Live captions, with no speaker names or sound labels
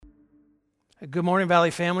Good morning,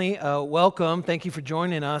 Valley family. Welcome. Thank you for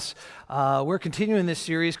joining us. We're continuing this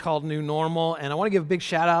series called New Normal, and I want to give a big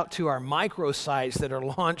shout out to our microsites that are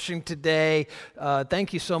launching today.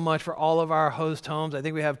 Thank you so much for all of our host homes. I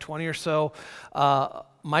think we have 20 or so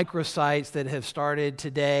microsites that have started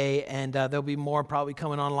today, and there'll be more probably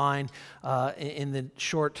coming online in the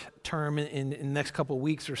short term in the next couple of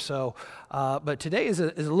weeks or so. But today is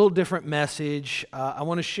a little different message. I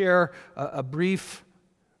want to share a brief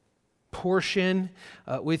portion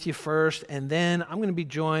with you first, and then I'm going to be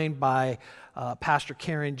joined by Pastor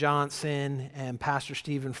Karen Johnson and Pastor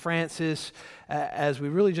Stephen Francis as we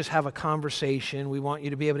really just have a conversation. We want you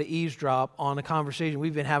to be able to eavesdrop on the conversation.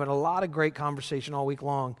 We've been having a lot of great conversation all week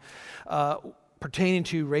long pertaining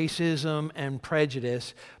to racism and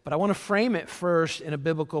prejudice, but I want to frame it first in a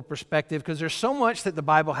biblical perspective because there's so much that the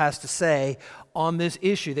Bible has to say on this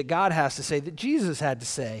issue, that God has to say, that Jesus had to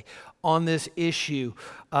say on this issue.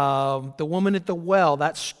 The woman at the well,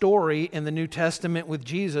 that story in the New Testament with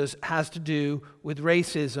Jesus has to do with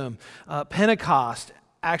racism. Pentecost,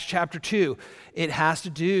 Acts chapter 2, it has to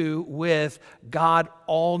do with God,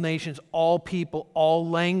 all nations, all people, all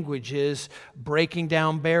languages, breaking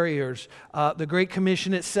down barriers. The Great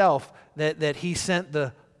Commission itself, that he sent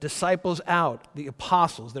the disciples out, the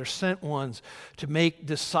apostles, they're sent ones to make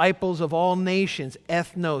disciples of all nations.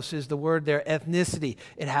 Ethnos is the word there, ethnicity.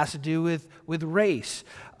 It has to do with race.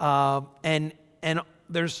 And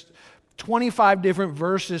there's 25 different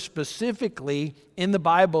verses specifically in the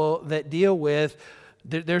Bible that deal with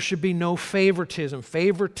there should be no favoritism.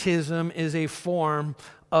 Favoritism is a form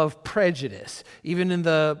of prejudice. Even in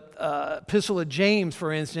the Epistle of James,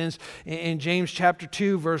 for instance, in James chapter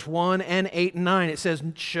 2, verse 1 and 8 and 9, it says,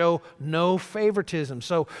 show no favoritism.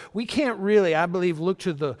 So we can't really, I believe, look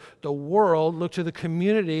to the world, look to the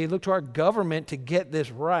community, look to our government to get this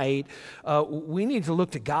right. We need to look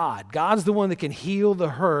to God. God's the one that can heal the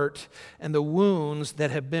hurt and the wounds that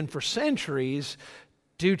have been for centuries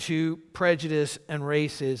due to prejudice and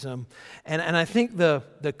racism. And I think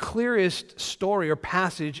the clearest story or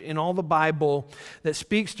passage in all the Bible that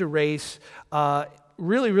speaks to race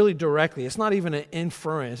really, really directly, it's not even an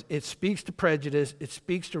inference, it speaks to prejudice, it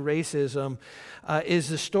speaks to racism, is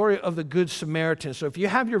the story of the Good Samaritan. So if you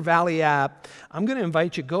have your Valley app, I'm going to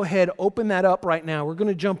invite you, go ahead, open that up right now. We're going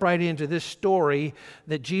to jump right into this story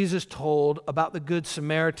that Jesus told about the Good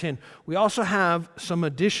Samaritan. We also have some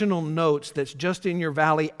additional notes that's just in your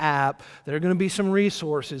Valley app. There are going to be some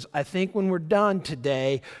resources. I think when we're done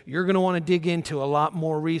today, you're going to want to dig into a lot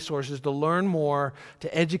more resources to learn more,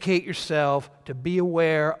 to educate yourself, to be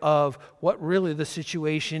aware of what really the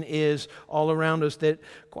situation is all around us that,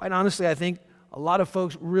 quite honestly, I think a lot of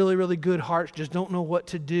folks, really, really good hearts, just don't know what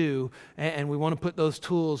to do, and we want to put those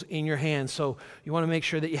tools in your hands. So you want to make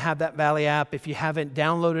sure that you have that Valley app. If you haven't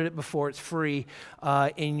downloaded it before, it's free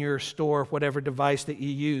in your store, whatever device that you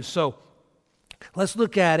use. So let's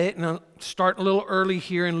look at it, and I'll start a little early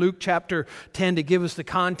here in Luke chapter 10 to give us the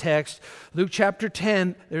context. Luke chapter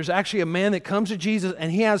 10, there's actually a man that comes to Jesus,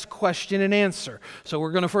 and he has question and answer. So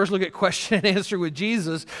we're going to first look at question and answer with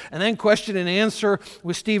Jesus, and then question and answer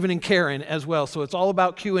with Stephen and Karen as well. So it's all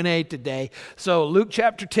about Q&A today. So Luke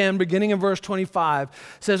chapter 10, beginning in verse 25,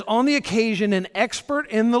 says, on the occasion, an expert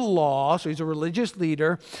in the law, so he's a religious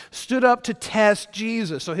leader, stood up to test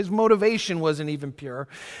Jesus. So his motivation wasn't even pure.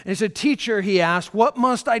 And he said, teacher, he asked, what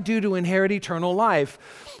must I do to inherit eternal life?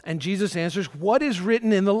 And Jesus answers, what is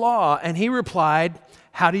written in the law? And he replied,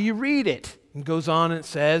 how do you read it? And goes on and it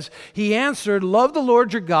says, he answered, love the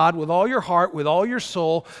Lord your God with all your heart, with all your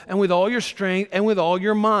soul, and with all your strength, and with all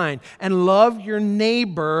your mind, and love your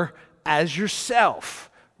neighbor as yourself.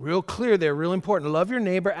 Real clear there, real important. Love your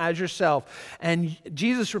neighbor as yourself. And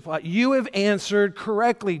Jesus replied, you have answered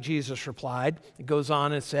correctly, Jesus replied. It goes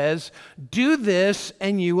on and says, do this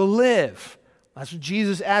and you will live. That's what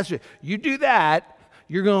Jesus asked you. You do that,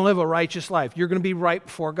 you're going to live a righteous life. You're going to be right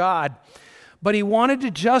before God. But he wanted to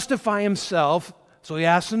justify himself, so he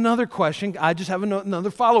asked another question. I just have another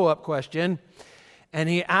follow-up question. And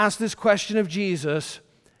he asked this question of Jesus,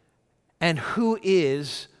 and who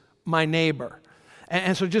is my neighbor?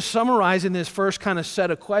 And so just summarizing this first kind of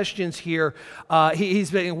set of questions here, he's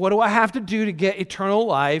saying, what do I have to do to get eternal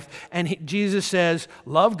life? And Jesus says,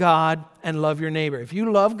 love God and love your neighbor. If you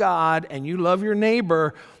love God and you love your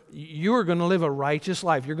neighbor, you are going to live a righteous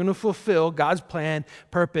life. You're going to fulfill God's plan,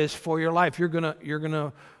 purpose for your life. You're going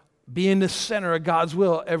to be in the center of God's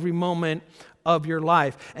will every moment of your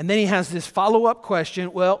life. And then he has this follow-up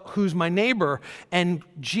question, well, who's my neighbor? And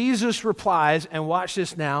Jesus replies, and watch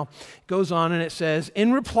this now, goes on and it says,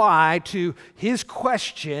 in reply to his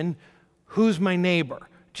question, who's my neighbor?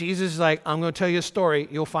 Jesus is like, I'm going to tell you a story,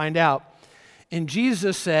 you'll find out. And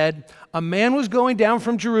Jesus said, a man was going down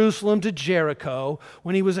from Jerusalem to Jericho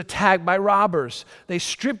when he was attacked by robbers. They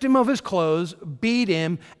stripped him of his clothes, beat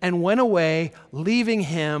him, and went away, leaving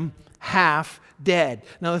him half dead.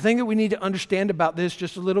 Now, the thing that we need to understand about this,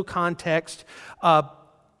 just a little context,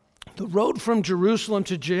 the road from Jerusalem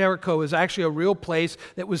to Jericho is actually a real place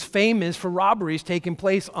that was famous for robberies taking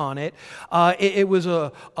place on it. It was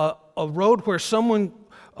a road where someone,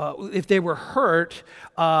 if they were hurt,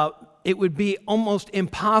 it would be almost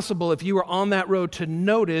impossible if you were on that road to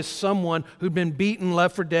notice someone who'd been beaten,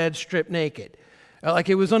 left for dead, stripped naked. Like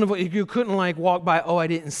it was unavoidable. You couldn't walk by, I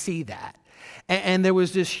didn't see that. And there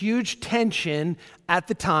was this huge tension at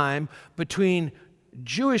the time between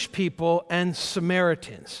Jewish people and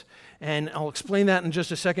Samaritans. And I'll explain that in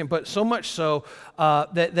just a second, but so much so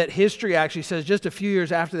that history actually says just a few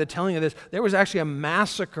years after the telling of this, there was actually a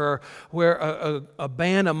massacre where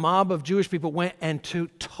a mob of Jewish people went and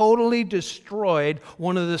totally destroyed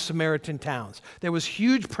one of the Samaritan towns. There was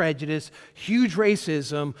huge prejudice, huge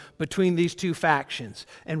racism between these two factions,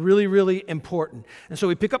 and really, really important. And so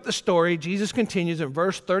we pick up the story. Jesus continues in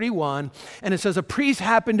verse 31, and it says, a priest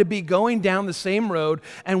happened to be going down the same road,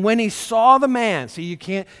 and when he saw the man, see,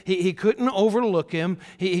 he couldn't overlook him.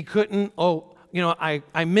 He couldn't,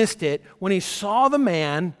 I missed it. When he saw the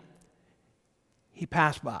man, he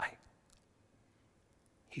passed by.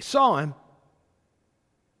 He saw him,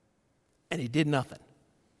 and he did nothing.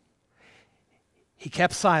 He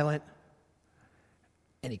kept silent,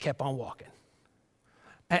 and he kept on walking.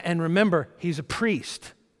 And remember, he's a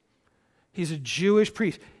priest. He's a Jewish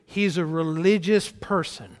priest. He's a religious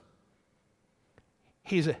person.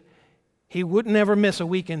 He would never miss a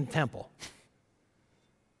week in temple.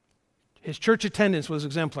 His church attendance was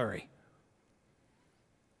exemplary.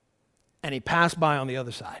 And he passed by on the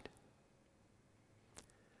other side.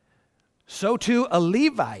 So too a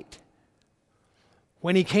Levite,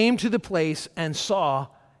 when he came to the place and saw,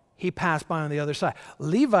 he passed by on the other side.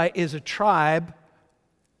 Levite is a tribe,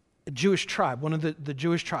 a Jewish tribe, one of the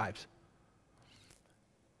Jewish tribes.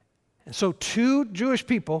 And so two Jewish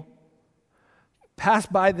people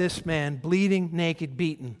passed by this man, bleeding, naked,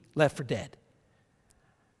 beaten, left for dead.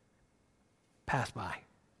 Passed by.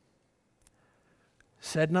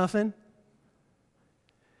 Said nothing.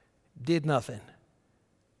 Did nothing.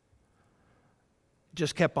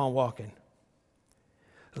 Just kept on walking.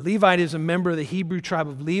 A Levite is a member of the Hebrew tribe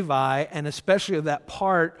of Levi, and especially of that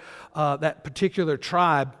part, that particular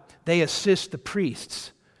tribe, they assist the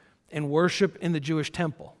priests in worship in the Jewish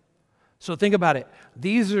temple. So think about it.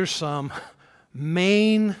 These are some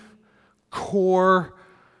main core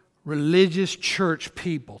religious church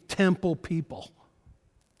people, temple people.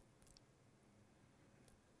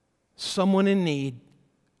 Someone in need,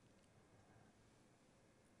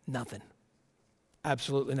 nothing.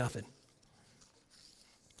 Absolutely nothing.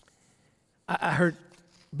 I heard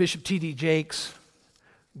Bishop T.D. Jakes,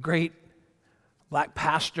 great black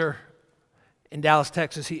pastor in Dallas,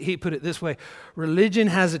 Texas, he put it this way: religion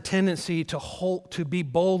has a tendency to be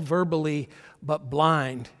bold verbally, but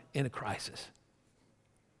blind in a crisis.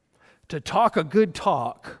 To talk a good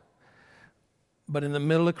talk, but in the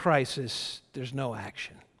middle of crisis, there's no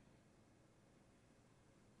action.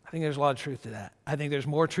 I think there's a lot of truth to that. I think there's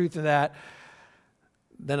more truth to that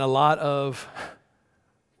than a lot of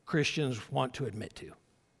Christians want to admit to.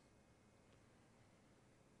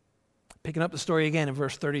 Picking up the story again in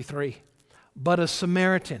verse 33. But a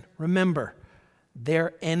Samaritan, remember,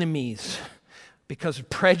 they're enemies because of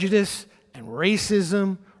prejudice and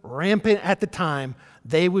racism rampant at the time.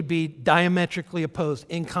 They would be diametrically opposed,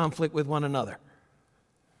 in conflict with one another.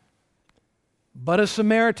 But a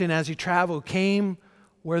Samaritan, as he traveled, came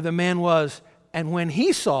where the man was, and when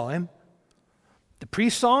he saw him, the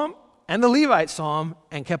priest saw him and the Levite saw him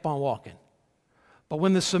and kept on walking. But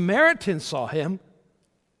when the Samaritan saw him,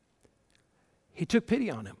 he took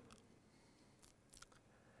pity on him.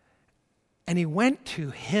 And he went to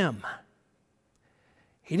him.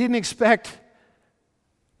 He didn't expect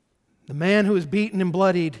the man who was beaten and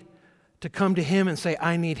bloodied to come to him and say,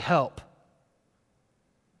 I need help.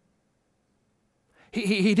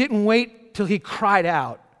 He didn't wait till he cried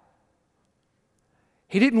out.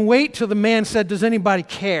 He didn't wait till the man said, does anybody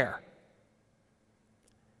care?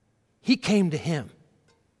 He came to him.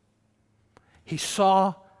 He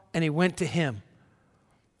saw and he went to him.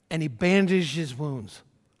 And he bandaged his wounds,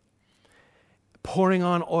 pouring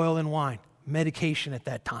on oil and wine, medication at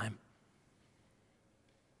that time.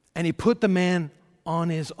 And he put the man on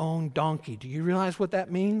his own donkey. Do you realize what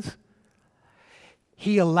that means?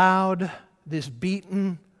 He allowed this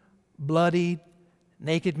beaten, bloodied,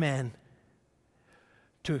 naked man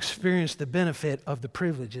to experience the benefit of the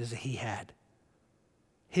privileges that he had.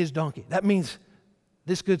 his donkey. That means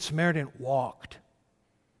this Good Samaritan walked,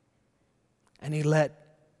 and he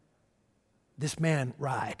let this man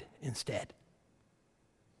ride instead.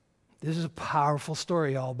 This is a powerful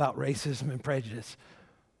story all about racism and prejudice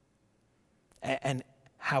and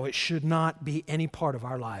how it should not be any part of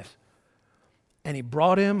our lives. And he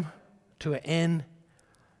brought him to an end,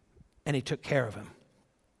 and he took care of him.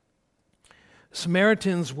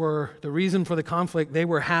 Samaritans were the reason for the conflict. They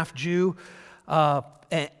were half Jew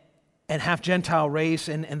and half Gentile race,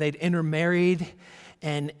 and they'd intermarried,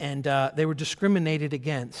 and they were discriminated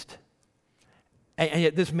against. And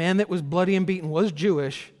yet this man that was bloody and beaten was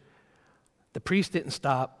Jewish. The priest didn't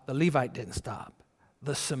stop. The Levite didn't stop.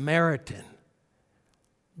 The Samaritan,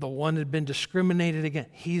 the one that had been discriminated against,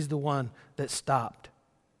 he's the one that stopped.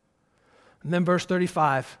 And then verse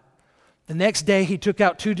 35, the next day he took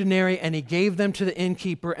out 2 denarii and he gave them to the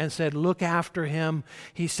innkeeper and said, look after him.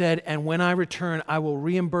 He said, and when I return, I will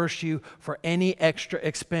reimburse you for any extra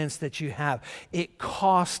expense that you have. It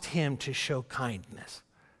cost him to show kindness.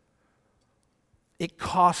 It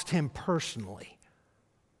cost him personally.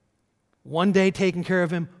 One day taking care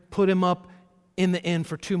of him, put him up in the inn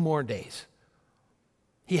for 2 more days.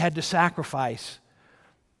 He had to sacrifice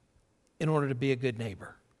in order to be a good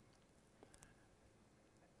neighbor.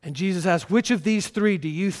 And Jesus asked, which of these 3 do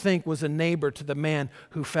you think was a neighbor to the man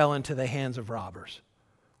who fell into the hands of robbers?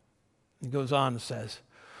 He goes on and says,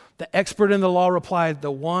 the expert in the law replied,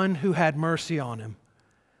 the one who had mercy on him.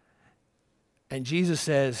 And Jesus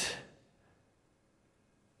says,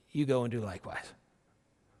 you go and do likewise.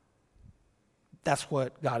 That's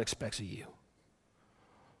what God expects of you.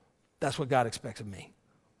 That's what God expects of me.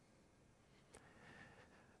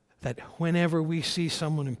 That whenever we see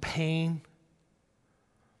someone in pain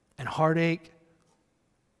and heartache,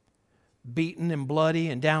 beaten and bloody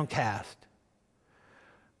and downcast,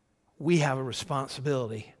 we have a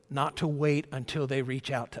responsibility not to wait until they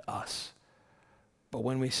reach out to us, but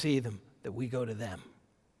when we see them, that we go to them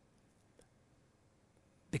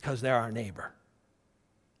because they're our neighbor.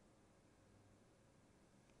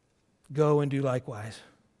 Go and do likewise.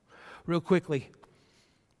 Real quickly,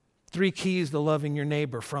 3 keys to loving your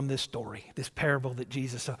neighbor from this story, this parable that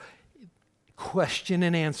Jesus saw. Question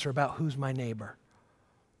and answer about who's my neighbor.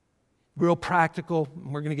 Real practical.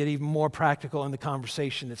 We're going to get even more practical in the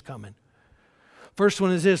conversation that's coming. First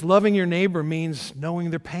one is this: loving your neighbor means knowing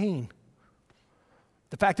their pain.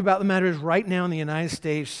 The fact about the matter is, right now in the United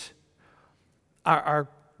States, our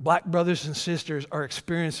black brothers and sisters are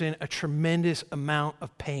experiencing a tremendous amount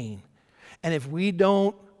of pain. And if we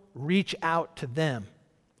don't reach out to them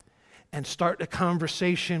and start a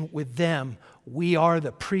conversation with them, we are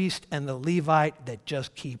the priest and the Levite that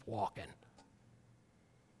just keep walking.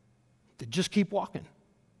 That just keep walking.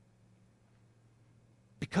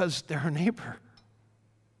 Because they're our neighbor.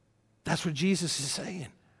 That's what Jesus is saying.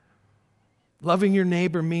 Loving your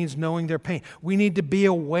neighbor means knowing their pain. We need to be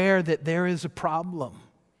aware that there is a problem.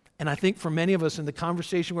 And I think for many of us in the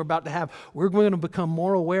conversation we're about to have, we're going to become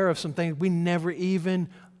more aware of some things we never even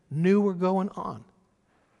knew were going on.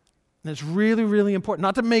 And it's really, really important.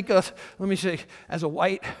 Not to make us, let me say, as a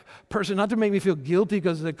white person, not to make me feel guilty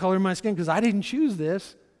because of the color of my skin, because I didn't choose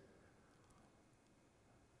this.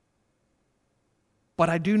 But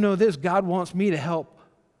I do know this: God wants me to help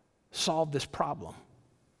solve this problem.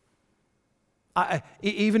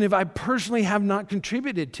 Even if I personally have not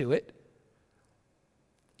contributed to it,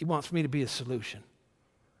 He wants me to be a solution.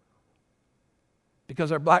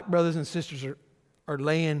 Because our black brothers and sisters are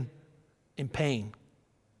laying in pain.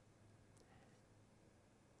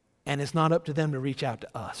 And it's not up to them to reach out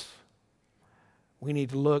to us. We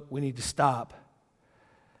need to look, we need to stop,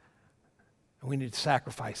 and we need to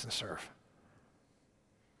sacrifice and serve.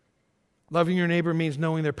 Loving your neighbor means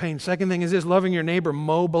knowing their pain. Second thing is this: loving your neighbor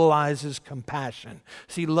mobilizes compassion.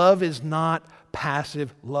 See, love is not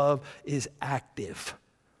passive, love is active.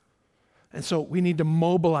 And so we need to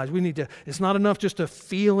mobilize. It's not enough just to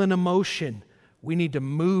feel an emotion. We need to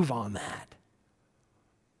move on that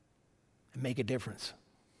and make a difference.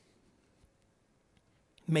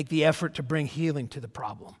 Make the effort to bring healing to the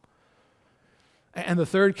problem. And the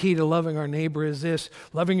third key to loving our neighbor is this: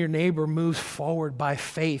 loving your neighbor moves forward by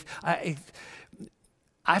faith. I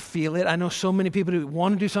feel it. I know so many people who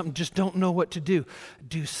want to do something, just don't know what to do.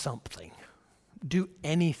 Do something. Do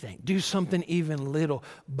anything. Do something even little,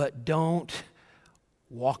 but don't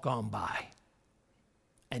walk on by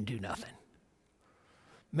and do nothing.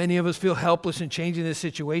 Many of us feel helpless in changing this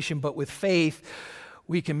situation, but with faith,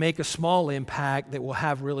 we can make a small impact that will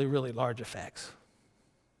have really, really large effects.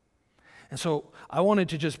 And so I wanted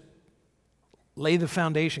to just lay the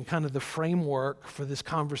foundation, kind of the framework for this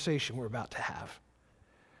conversation we're about to have.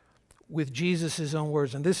 with Jesus' own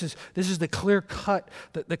words. And this is the clear cut,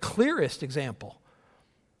 the clearest example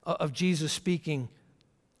of Jesus speaking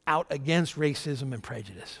out against racism and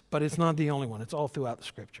prejudice. But it's not the only one. It's all throughout the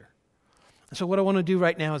scripture. And so what I want to do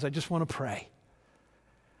right now is I just want to pray.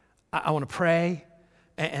 I want to pray,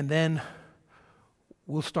 and then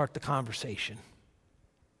we'll start the conversation.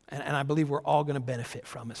 And I believe we're all going to benefit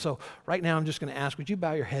from it. So right now I'm just going to ask, would you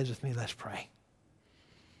bow your heads with me? Let's pray.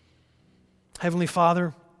 Heavenly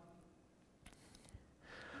Father,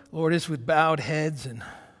 Lord, it's with bowed heads and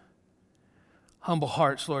humble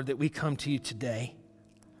hearts, Lord, that we come to you today.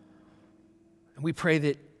 And we pray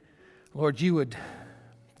that, Lord, you would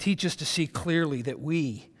teach us to see clearly that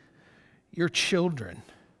we, your children,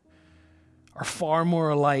 are far more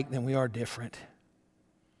alike than we are different.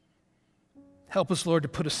 Help us, Lord, to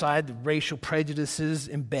put aside the racial prejudices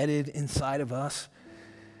embedded inside of us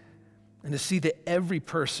and to see that every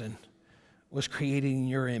person was created in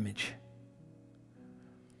your image.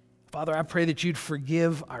 Father, I pray that you'd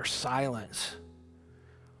forgive our silence.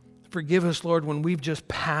 Forgive us, Lord, when we've just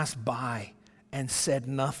passed by and said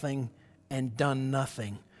nothing and done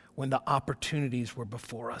nothing when the opportunities were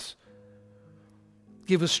before us.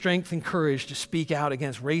 Give us strength and courage to speak out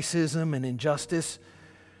against racism and injustice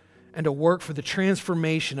and to work for the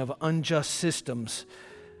transformation of unjust systems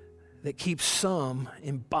that keep some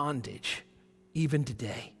in bondage even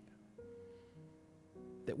today.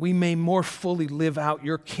 That we may more fully live out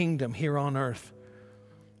your kingdom here on earth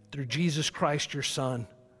through Jesus Christ, your Son,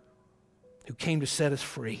 who came to set us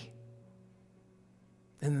free.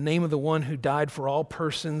 In the name of the one who died for all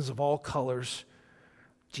persons of all colors,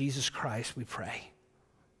 Jesus Christ, we pray.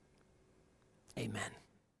 Amen.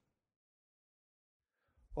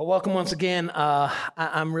 Well, welcome once again.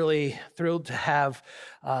 I'm really thrilled to have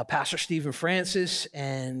Pastor Stephen Francis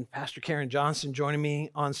and Pastor Karen Johnson joining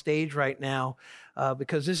me on stage right now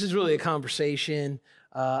because this is really a conversation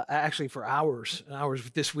actually for hours and hours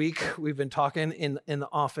this week. We've been talking in the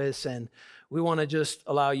office, and we want to just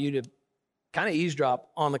allow you to kind of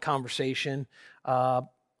eavesdrop on the conversation.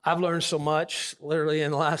 I've learned so much literally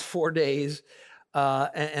in the last 4 days.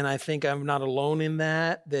 And I think I'm not alone in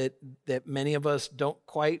that many of us don't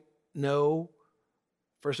quite know,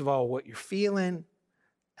 first of all, what you're feeling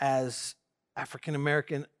as African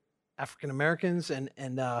Americans and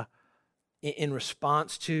in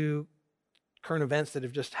response to current events that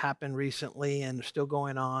have just happened recently and are still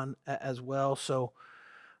going on as well. So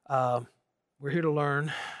we're here to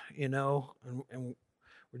learn, and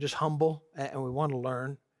we're just humble and we want to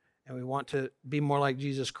learn. And we want to be more like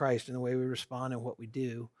Jesus Christ in the way we respond and what we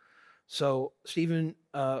do. So, Stephen,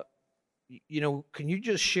 can you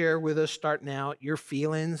just share with us, starting out, your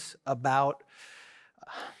feelings about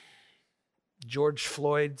George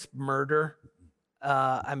Floyd's murder?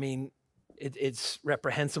 It's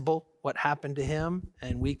reprehensible what happened to him,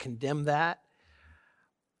 and we condemn that.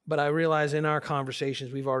 But I realize in our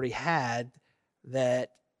conversations we've already had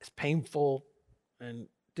that as painful and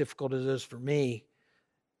difficult as it is for me,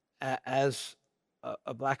 as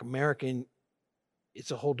a Black American,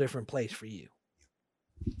 it's a whole different place for you.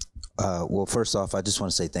 Well, first off, I just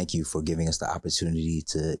want to say thank you for giving us the opportunity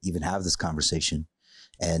to even have this conversation.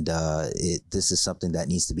 And this is something that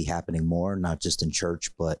needs to be happening more, not just in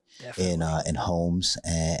church, but in homes.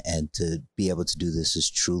 And to be able to do this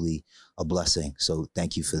is truly a blessing. So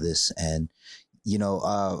thank you for this. And,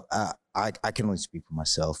 I can only speak for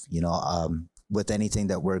myself, with anything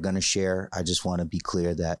that we're going to share. I just want to be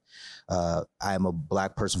clear that I am a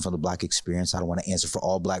Black person from the Black experience. I don't want to answer for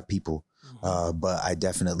all Black people, but I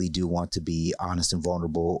definitely do want to be honest and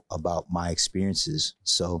vulnerable about my experiences.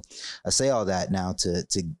 So I say all that now to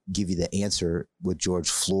give you the answer with George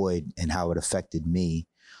Floyd and how it affected me.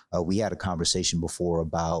 We had a conversation before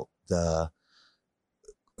about the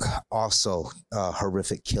also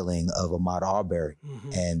horrific killing of Ahmaud Arbery.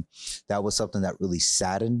 And that was something that really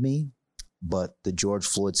saddened me. But the George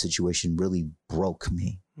Floyd situation really broke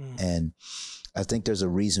me. And I think there's a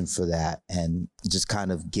reason for that. And just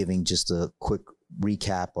kind of giving just a quick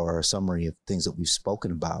recap or a summary of things that we've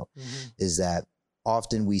spoken about is that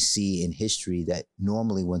often we see in history that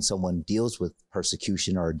normally when someone deals with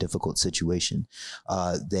persecution or a difficult situation,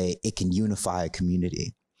 it can unify a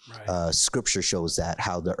community. Right. Scripture shows that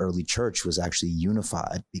how the early church was actually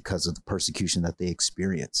unified because of the persecution that they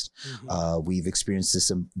experienced. We've experienced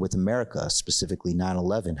this with America, specifically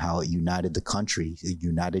 9/11, how it united the country, it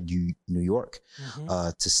united New York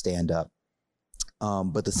to stand up.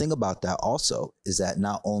 But the thing about that also is that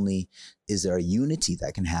not only is there a unity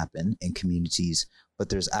that can happen in communities, but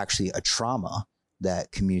there's actually a trauma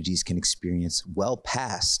that communities can experience well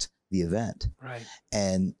past the event. Right.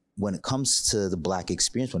 And when it comes to the Black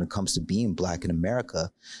experience, when it comes to being Black in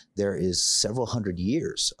America, there is several hundred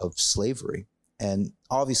years of slavery. And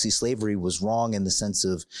obviously slavery was wrong in the sense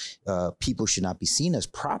of people should not be seen as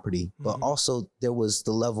property, but also there was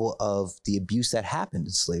the level of the abuse that happened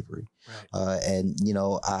in slavery. Right. And, you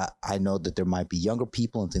know, I know that there might be younger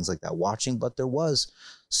people and things like that watching, but there was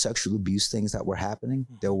sexual abuse things that were happening.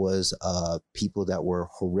 There was people that were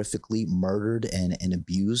horrifically murdered and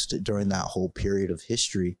abused during that whole period of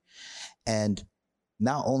history. And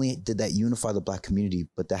not only did that unify the Black community,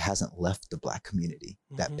 but that hasn't left the Black community,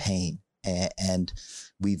 that pain. And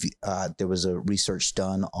we've there was a research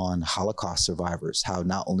done on Holocaust survivors, how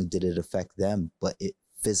not only did it affect them, but it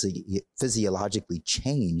physiologically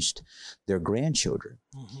changed their grandchildren.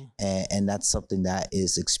 And that's something that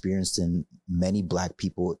is experienced in many Black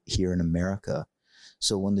people here in America.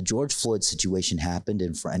 So when the George Floyd situation happened,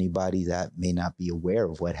 and for anybody that may not be aware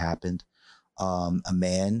of what happened, a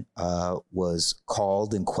man was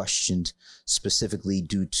called and questioned specifically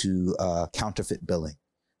due to counterfeit billing.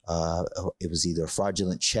 It was either a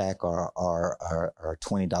fraudulent check or a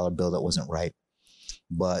 $20 bill that wasn't right.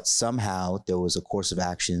 But somehow there was a course of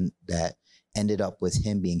action that ended up with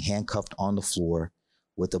him being handcuffed on the floor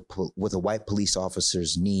with a white police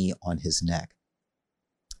officer's knee on his neck.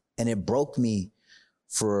 And it broke me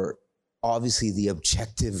for obviously the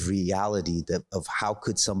objective reality of how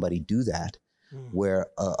could somebody do that, where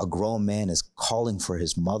a grown man is calling for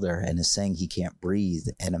his mother and is saying he can't breathe,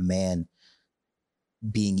 and a man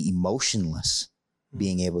being emotionless,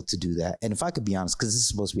 being able to do that. And if I could be honest, because this is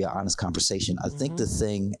supposed to be an honest conversation, I think the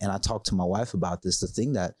thing, and I talked to my wife about this, the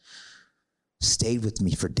thing that stayed with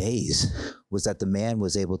me for days was that the man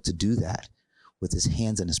was able to do that with his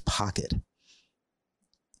hands in his pocket.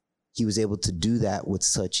 He was able to do that with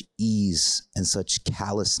such ease and such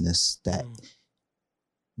callousness that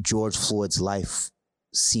George Floyd's life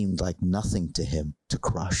seemed like nothing to him to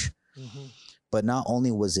crush. But not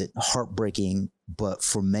only was it heartbreaking, but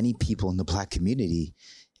for many people in the Black community,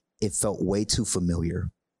 it felt way too familiar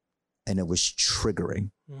and it was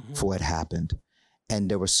triggering for what happened. And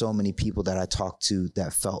there were so many people that I talked to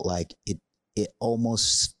that felt like it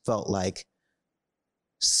almost felt like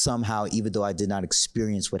somehow, even though I did not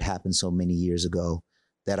experience what happened so many years ago,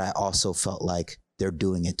 that I also felt like they're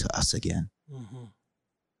doing it to us again.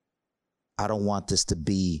 I don't want this to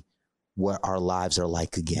be what our lives are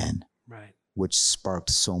like again. Right. Which sparked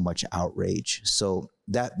so much outrage. So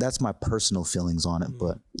that's my personal feelings on it.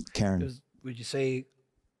 But Karen, would you say,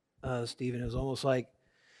 Stephen, it was almost like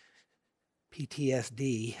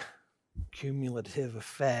PTSD, cumulative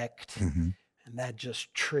effect, and that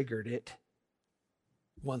just triggered it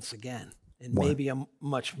once again, in maybe a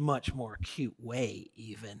much, much more acute way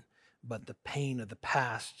even, but the pain of the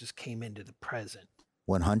past just came into the present.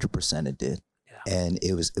 100% it did. Yeah. And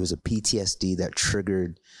it was a PTSD that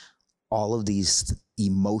triggered all of these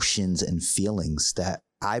emotions and feelings that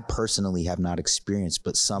I personally have not experienced,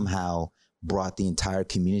 but somehow brought the entire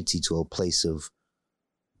community to a place of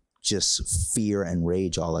just fear and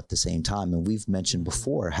rage all at the same time. And we've mentioned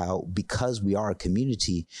before how, because we are a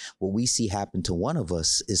community, what we see happen to one of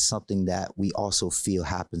us is something that we also feel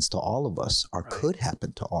happens to all of us, or could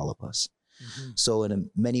happen to all of us. So in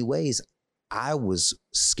many ways, I was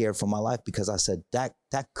scared for my life because I said that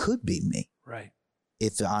could be me. Right.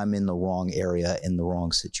 If I'm in the wrong area, in the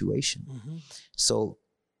wrong situation. So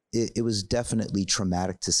it was definitely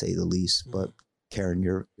traumatic, to say the least. But Karen,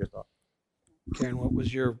 your thought? Karen, what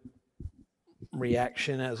was your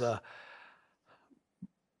reaction as a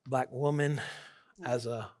Black woman, as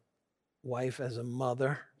a wife, as a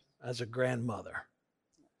mother, as a grandmother,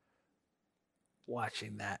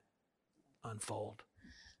 watching that unfold?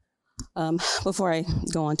 Before I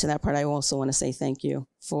go on to that part, I also want to say thank you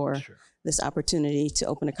for this opportunity to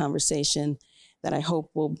open a conversation that I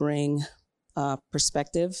hope will bring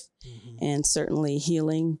perspective and certainly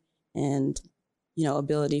healing and,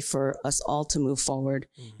 ability for us all to move forward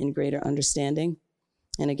in greater understanding.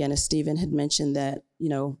 And again, as Stephen had mentioned that,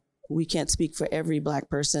 we can't speak for every Black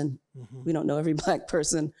person. We don't know every Black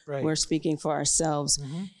person. We're speaking for ourselves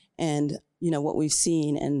and, what we've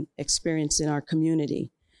seen and experienced in our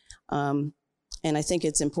community. And I think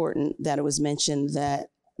it's important that it was mentioned that,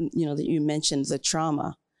 that you mentioned the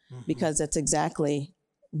trauma, because that's exactly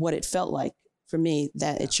what it felt like for me,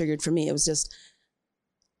 that it triggered for me. It was just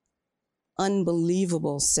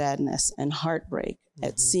unbelievable sadness and heartbreak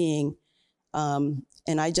at seeing, and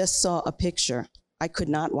I just saw a picture. I could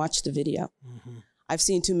not watch the video. I've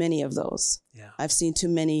seen too many of those. I've seen too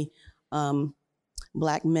many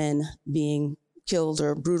Black men being killed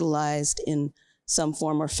or brutalized in some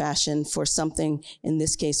form or fashion for something in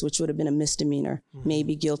this case, which would have been a misdemeanor,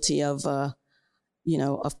 maybe guilty of, a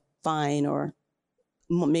fine or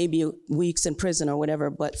maybe weeks in prison or whatever.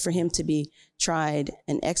 But for him to be tried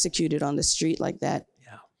and executed on the street like that,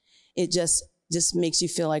 it just makes you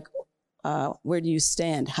feel like, where do you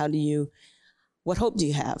stand? What hope do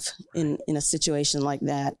you have in a situation like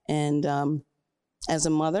that? And as a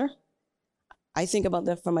mother, I think about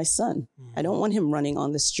that for my son. I don't want him running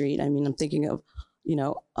on the street. I mean, I'm thinking of,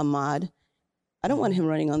 Ahmaud. I don't want him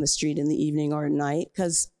running on the street in the evening or at night,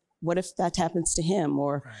 because what if that happens to him?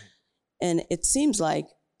 And it seems like,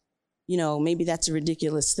 maybe that's a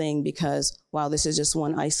ridiculous thing because, wow, this is just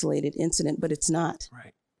one isolated incident, but it's not.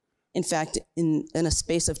 Right. In fact, in a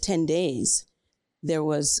space of 10 days, there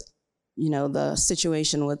was, the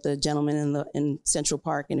situation with the gentleman in Central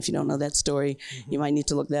Park. And if you don't know that story, you might need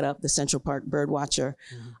to look that up, the Central Park bird watcher.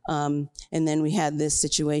 And then we had this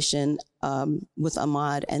situation with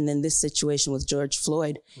Ahmaud, and then this situation with George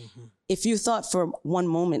Floyd. If you thought for one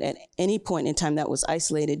moment at any point in time that was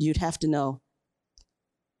isolated, you'd have to know,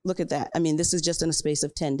 look at that. I mean, this is just in a space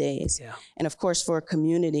of 10 days. Yeah. And of course, for a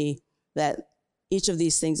community that each of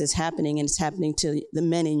these things is happening, and it's happening to the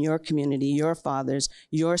men in your community, your fathers,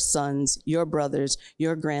 your sons, your brothers,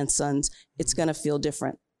 your grandsons, it's going to feel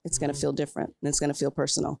different. It's going to feel different, and it's going to feel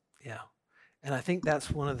personal. Yeah. And I think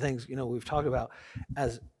that's one of the things, we've talked about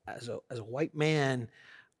as a white man.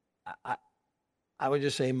 I would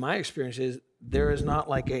just say my experience is there is not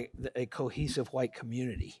like a cohesive white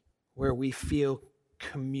community where we feel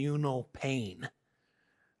communal pain.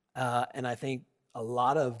 And I think a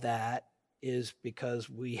lot of that is because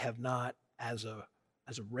we have not, as a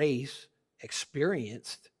race,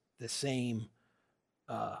 experienced the same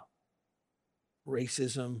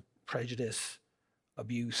racism, prejudice,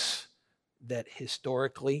 abuse that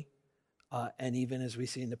historically, and even as we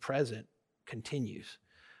see in the present, continues.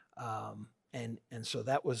 And so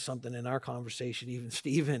that was something in our conversation, even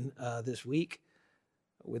Stephen, this week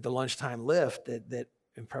with the lunchtime lift, that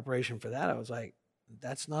in preparation for that, I was like,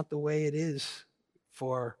 that's not the way it is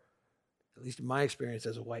for, at least in my experience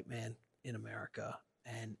as a white man in America.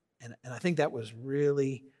 And I think that was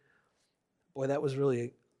really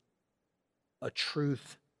a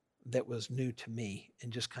truth that was new to me,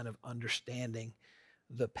 and just kind of understanding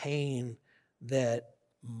the pain that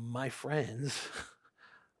my friends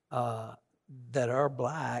that are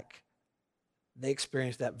Black, they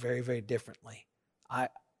experience that very, very differently. I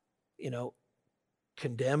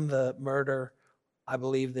condemn the murder. I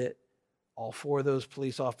believe that all 4 of those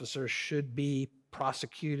police officers should be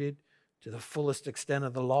prosecuted to the fullest extent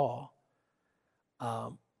of the law.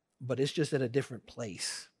 But it's just at a different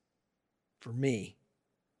place for me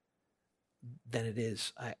than it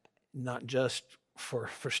is, not just for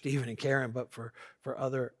Stephen and Karen, but for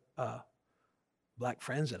other Black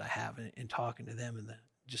friends that I have, and talking to them, and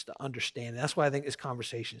just to understand. That's why I think this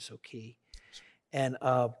conversation is so key. And,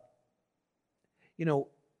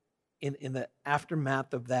 in the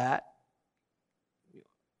aftermath of that,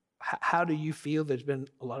 how do you feel? There's been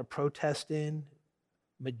a lot of protesting.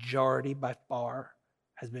 Majority by far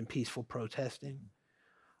has been peaceful protesting.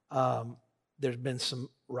 There's been some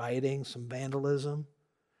rioting, some vandalism.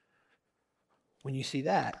 When you see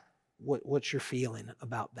that, what's your feeling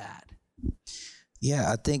about that?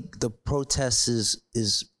 Yeah, I think the protest is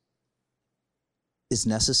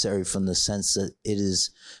necessary, from the sense that it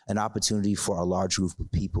is an opportunity for a large group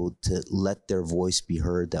of people to let their voice be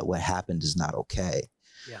heard, that what happened is not okay.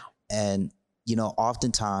 Yeah. And,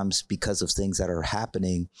 oftentimes because of things that are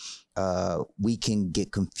happening, we can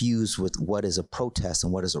get confused with what is a protest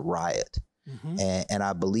and what is a riot. And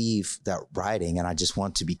I believe that rioting, and I just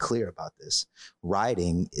want to be clear about this,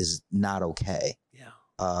 rioting is not okay.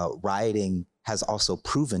 Yeah. Rioting has also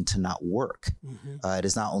proven to not work. It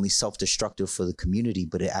is not only self-destructive for the community,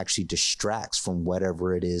 but it actually distracts from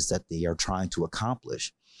whatever it is that they are trying to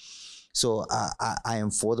accomplish. So I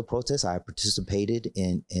am for the protest. I participated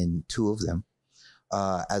in 2 of them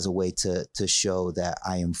as a way to show that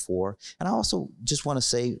I am for. And I also just want to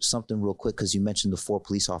say something real quick, because you mentioned the 4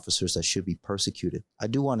 police officers that should be persecuted. I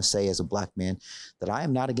do want to say, as a Black man, that I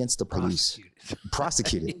am not against the police.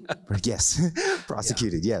 Prosecuted. Yes.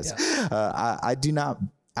 Prosecuted. Yes. Yeah.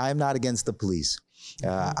 I am not against the police.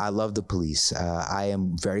 I love the police. I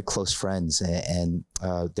am very close friends, and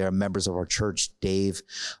there are members of our church, Dave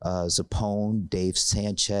Zappone, Dave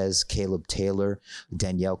Sanchez, Caleb Taylor,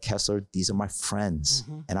 Danielle Kessler. These are my friends,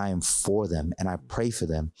 and I am for them, and I pray for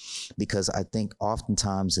them, because I think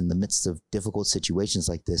oftentimes in the midst of difficult situations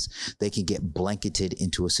like this, they can get blanketed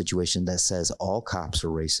into a situation that says all cops are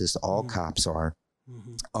racist, all cops are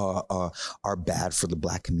are bad for the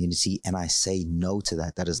Black community. And I say no to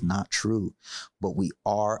that. That is not true. But we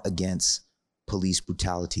are against police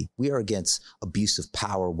brutality. We are against abuse of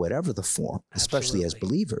power, whatever the form, especially as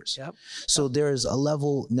believers. Yep. So there is a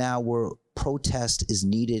level now where protest is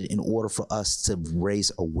needed in order for us to raise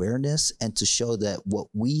awareness and to show that what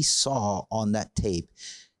we saw on that tape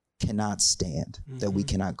cannot stand, that we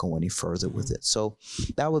cannot go any further with it. So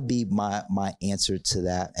that would be my answer to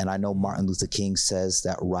that. And I know Martin Luther King says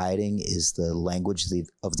that rioting is the language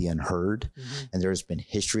of the unheard. And there's been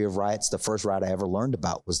history of riots. The first riot I ever learned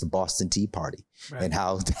about was the Boston Tea Party, and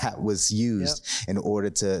how that was used in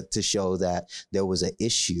order to show that there was an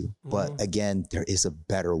issue. But again, there is a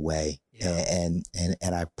better way. And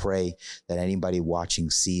I pray that anybody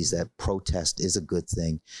watching sees that protest is a good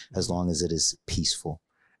thing as long as it is peaceful.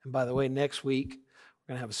 And by the way, next week,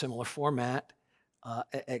 we're going to have a similar format,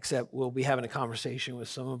 except we'll be having a conversation with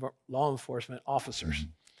some of our law enforcement officers,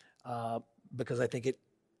 because I think it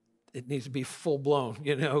needs to be full blown,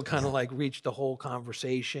 kind of like reach the whole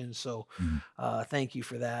conversation. So thank you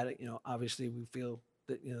for that. Obviously we feel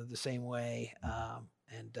that, the same way.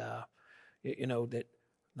 That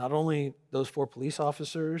not only those 4 police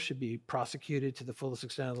officers should be prosecuted to the fullest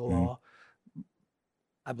extent of the law,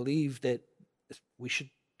 I believe that we should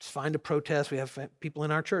find a protest. We have people in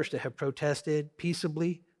our church that have protested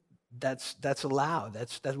peaceably. That's allowed.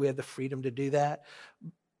 That we have the freedom to do that.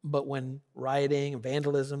 But when rioting,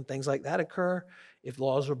 vandalism, things like that occur, if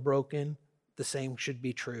laws are broken, the same should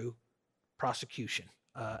be true. Prosecution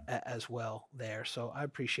as well there. So I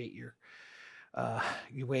appreciate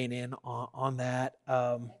you weighing in on that.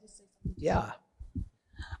 Yeah.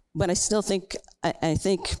 But I still think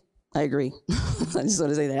I agree. I just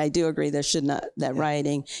want to say that I do agree that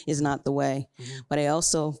rioting is not the way. But I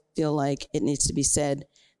also feel like it needs to be said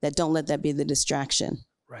that don't let that be the distraction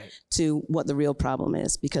to what the real problem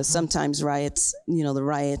is. Because sometimes riots, the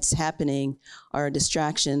riots happening are a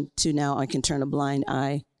distraction to now I can turn a blind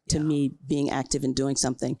eye to me being active and doing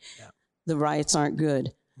something. The riots aren't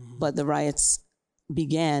good, but the riots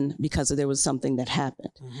began because there was something that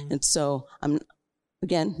happened. And so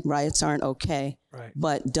again, riots aren't okay,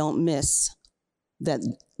 but don't miss that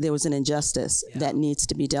there was an injustice that needs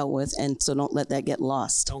to be dealt with. And so don't let that get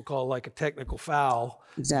lost. Don't call like a technical foul.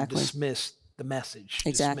 Exactly. Dismiss the message.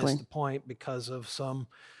 Exactly. Dismiss the point because of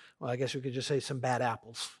I guess we could just say some bad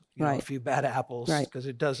apples. A few bad apples, because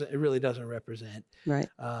it really doesn't represent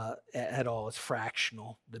at all. It's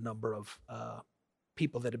fractional, the number of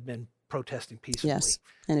people that have been protesting peacefully. Yes.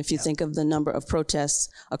 And if you think of the number of protests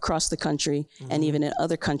across the country and even in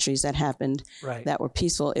other countries that happened that were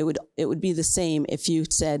peaceful, it would be the same if you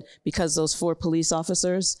said, because those 4 police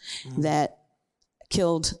officers that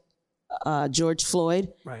killed George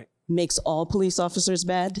Floyd makes all police officers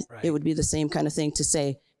bad. It would be the same kind of thing to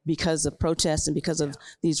say, because of protests and because of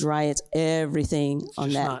these riots, everything it's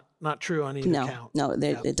on that. Not true on either count. No,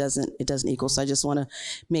 it doesn't equal. So I just want to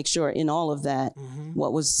make sure in all of that,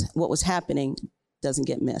 what was happening doesn't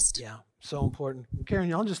get missed. Yeah, so important.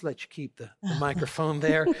 Karen, I'll just let you keep the microphone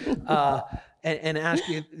there and ask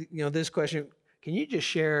you, this question. Can you just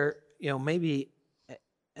share, maybe,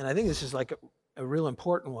 and I think this is like a real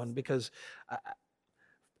important one, because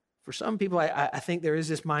for some people, I think there is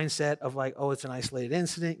this mindset of like, oh, it's an isolated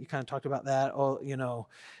incident. You kind of talked about that. Oh,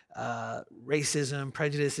 racism,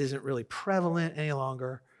 prejudice isn't really prevalent any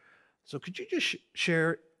longer. So could you just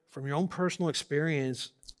share from your own personal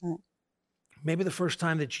experience, maybe the first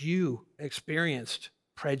time that you experienced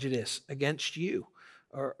prejudice against you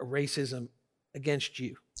or racism against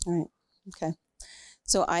you? All right. Okay.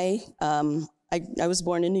 So I was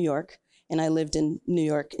born in New York. And I lived in New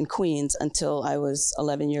York, in Queens, until I was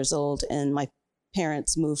 11 years old, and my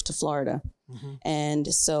parents moved to Florida. And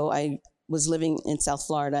so I was living in South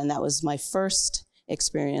Florida, and that was my first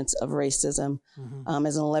experience of racism.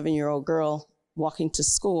 As an 11-year-old girl walking to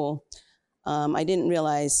school, I didn't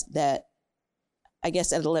realize that, I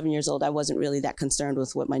guess at 11 years old, I wasn't really that concerned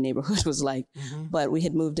with what my neighborhood was like, but we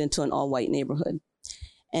had moved into an all-white neighborhood,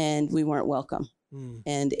 and we weren't welcome.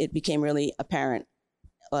 And it became really apparent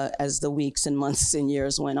as the weeks and months and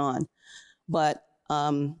years went on. But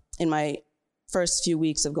in my first few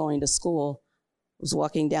weeks of going to school, I was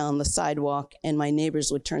walking down the sidewalk and my neighbors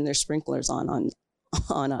would turn their sprinklers on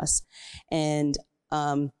us. And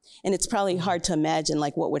it's probably hard to imagine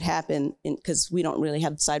like what would happen because we don't really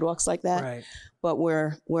have sidewalks like that. But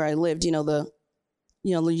where I lived, the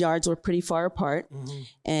yards were pretty far apart.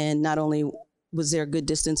 And not only was there a good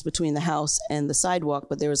distance between the house and the sidewalk,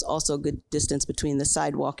 but there was also a good distance between the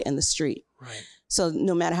sidewalk and the street. So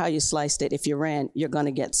no matter how you sliced it, if you ran, you're going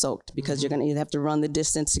to get soaked because you're going to either have to run the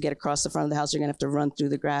distance to get across the front of the house. You're going to have to run through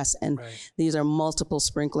the grass. And these are multiple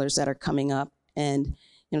sprinklers that are coming up. And,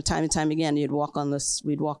 time and time again, we'd walk down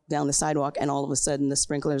the sidewalk and all of a sudden the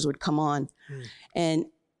sprinklers would come on. And,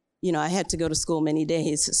 I had to go to school many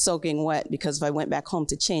days soaking wet because if I went back home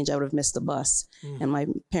to change, I would have missed the bus. And my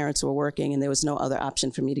parents were working and there was no other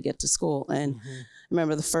option for me to get to school. And I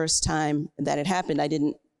remember the first time that it happened, I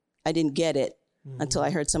didn't get it. Until I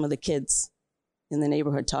heard some of the kids in the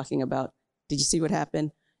neighborhood talking about, did you see what happened?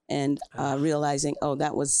 And realizing,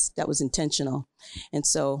 that was intentional. And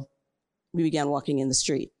so we began walking in the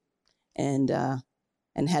street and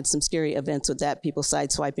had some scary events with that, people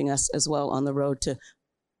sideswiping us as well on the road to,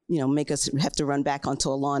 make us have to run back onto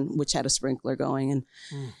a lawn, which had a sprinkler going. And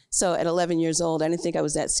so at 11 years old, I didn't think I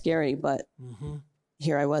was that scary, but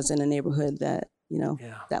here I was in a neighborhood that,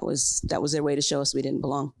 that was their way to show us we didn't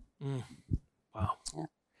belong. Wow. Yeah.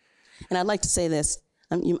 And I'd like to say this.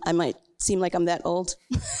 I might seem like I'm that old.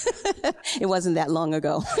 It wasn't that long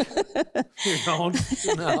ago. You don't?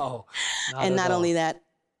 No. Not only that,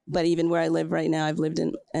 but even where I live right now, I've lived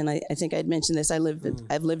in, and I think I'd mentioned this,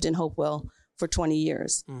 I've lived in Hopewell for 20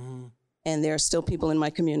 years. And there are still people in my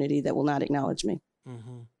community that will not acknowledge me.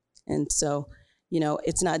 And so,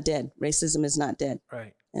 it's not dead. Racism is not dead.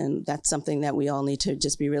 Right. And that's something that we all need to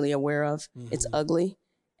just be really aware of. It's ugly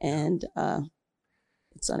and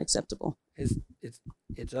it's unacceptable.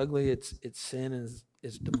 It's ugly. It's sin.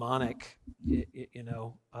 It's demonic. The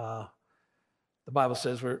Bible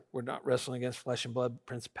says we're not wrestling against flesh and blood,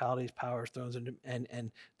 principalities, powers, thrones,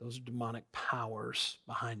 and those are demonic powers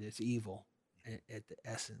behind it. It's evil at the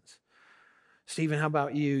essence. Stephen, how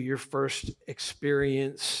about you? Your first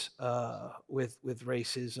experience with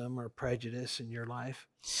racism or prejudice in your life?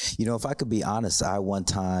 If I could be honest, I one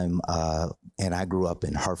time, and I grew up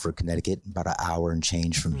in Hartford, Connecticut, about an hour and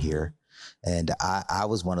change from here. And I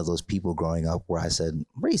was one of those people growing up where I said,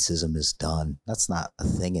 racism is done. That's not a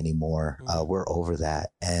thing anymore. We're over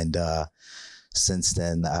that. And since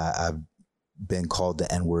then, I've been called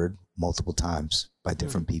the N-word multiple times by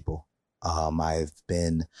different people. I've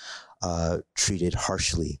been treated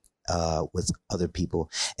harshly with other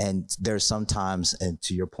people. And there's sometimes, and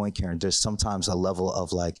to your point, Karen, there's sometimes a level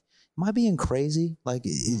of like, am I being crazy? Like,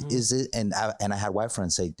 is it? And I had white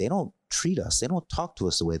friends say, they don't treat us. They don't talk to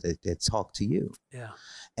us the way they talk to you. Yeah.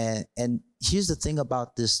 And here's the thing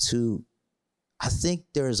about this too. I think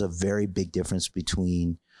there's a very big difference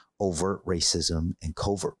between overt racism and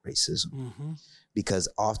covert racism. Because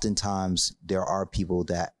oftentimes there are people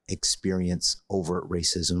that experience overt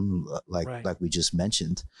racism, like we just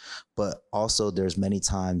mentioned, but also there's many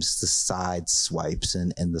times the side swipes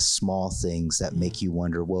and the small things that make you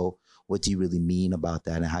wonder, well, what do you really mean about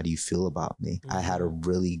that? And how do you feel about me? I had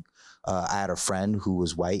I had a friend who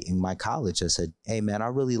was white in my college. I said, hey man, I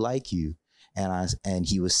really like you. And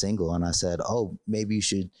he was single. And I said, oh, maybe you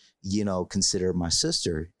should, consider my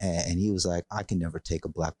sister. And he was like, I can never take a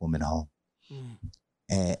black woman home.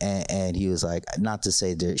 And he was like, not to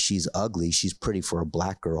say that she's ugly, she's pretty for a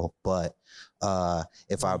black girl, but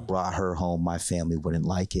if I brought her home, my family wouldn't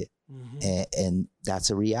like it. And that's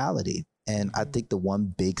a reality. And I think the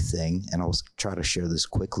one big thing, and I'll try to share this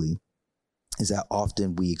quickly, is that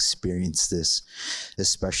often we experience this,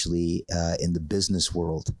 especially in the business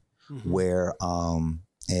world, where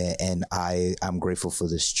and I'm grateful for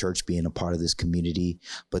this church being a part of this community,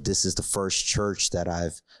 but this is the first church that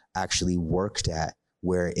I've actually worked at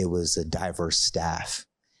where it was a diverse staff.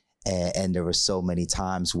 And there were so many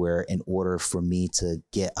times where in order for me to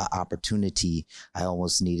get an opportunity, I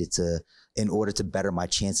almost needed to, in order to better my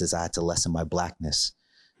chances, I had to lessen my blackness.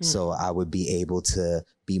 So I would be able to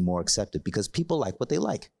be more accepted because people like what they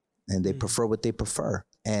like and they prefer what they prefer.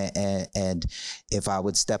 And if I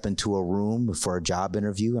would step into a room for a job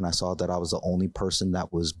interview and I saw that I was the only person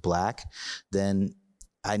that was black, then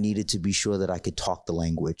I needed to be sure that I could talk the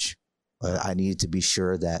language. I needed to be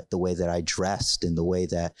sure that the way that I dressed and the way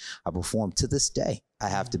that I performed, to this day, I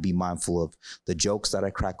have to be mindful of the jokes that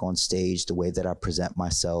I crack on stage, the way that I present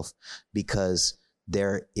myself, because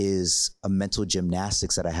there is a mental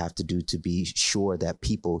gymnastics that I have to do to be sure that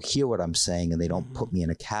people hear what I'm saying and they don't put me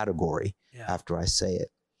in a category after I say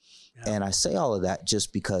it. And I say all of that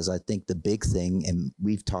just because I think the big thing, and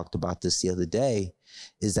we've talked about this the other day,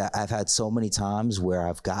 is that I've had so many times where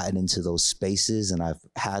I've gotten into those spaces and I've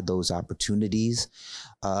had those opportunities,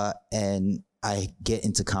 and I get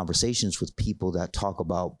into conversations with people that talk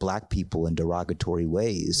about black people in derogatory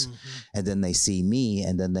ways. And then they see me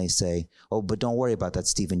and then they say, oh, but don't worry about that,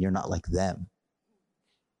 Stephen, you're not like them.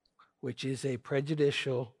 Which is a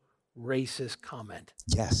prejudicial, racist comment.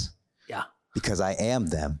 Yes. Yeah. because I am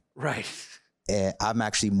them. Right. And I'm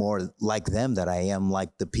actually more like them than I am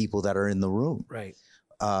like the people that are in the room. Right.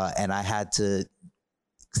 And I had to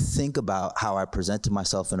think about how I presented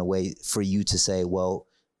myself in a way for you to say, well,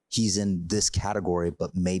 he's in this category,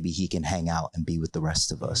 but maybe he can hang out and be with the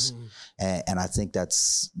rest of us. And I think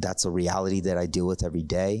that's a reality that I deal with every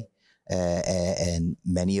day. And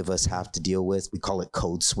many of us have to deal with, we call it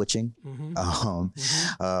code switching,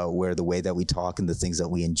 where the way that we talk and the things that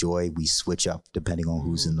we enjoy, we switch up depending on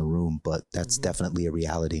who's in the room, but that's definitely a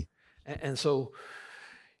reality. And so,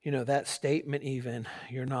 you know, that statement, even,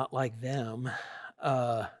 you're not like them,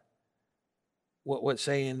 what's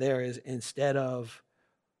saying there is, instead of,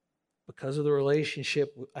 because of the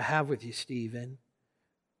relationship I have with you, Stephen,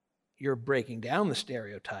 you're breaking down the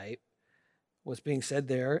stereotype. What's being said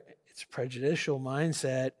there, it's prejudicial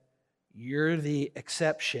mindset. You're the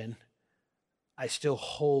exception. I still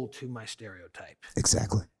hold to my stereotype.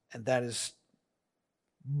 Exactly. And that is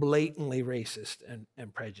blatantly racist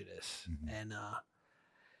and prejudice. And,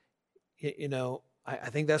 you know, I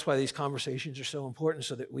think that's why these conversations are so important,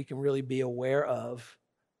 so that we can really be aware of,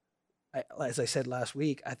 as I said last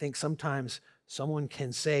week, I think sometimes someone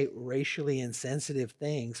can say racially insensitive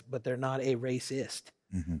things, but they're not a racist.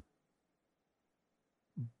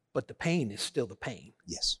 But the pain is still the pain.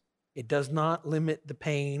 Yes. It does not limit the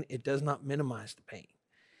pain. It does not minimize the pain.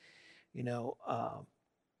 You know,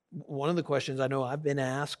 one of the questions I know I've been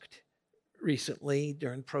asked recently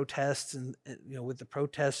during protests and you know, with the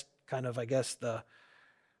protest kind of, I guess, the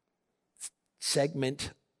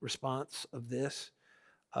segment response of this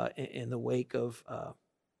in the wake of,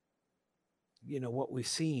 you know, what we've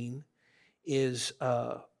seen is,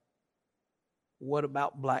 what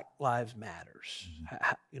about Black Lives Matters?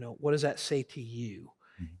 You know, what does that say to you?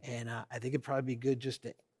 And I think it'd probably be good just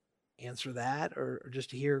to answer that, or just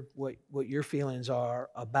to hear what your feelings are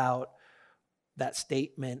about that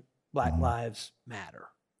statement, Black Lives Matter.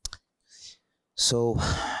 So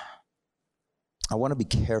I want to be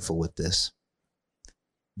careful with this,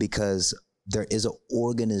 because there is an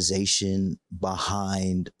organization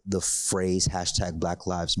behind the phrase hashtag Black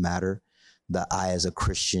Lives Matter that I, as a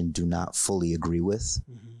Christian, do not fully agree with.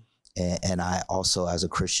 And I also, as a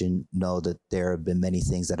Christian, know that there have been many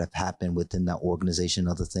things that have happened within that organization,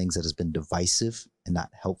 other things that has been divisive and not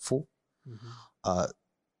helpful.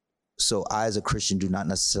 So I, as a Christian, do not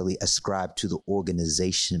necessarily ascribe to the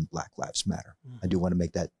organization Black Lives Matter. I do want to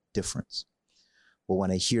make that difference. But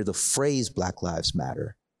when I hear the phrase Black Lives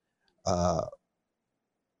Matter,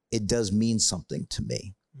 it does mean something to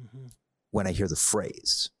me when I hear the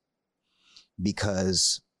phrase.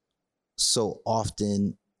 Because so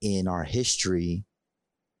often in our history,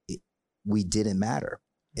 we didn't matter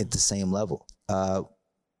at the same level.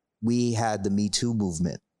 We had the Me Too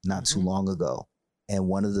movement not too long ago. And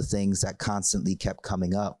one of the things that constantly kept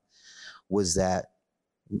coming up was that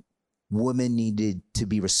women needed to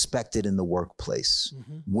be respected in the workplace.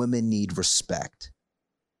 Women need respect.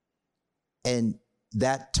 And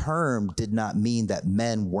that term did not mean that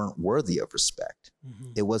men weren't worthy of respect.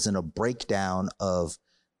 It wasn't a breakdown of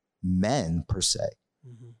men per se,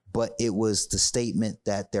 but it was the statement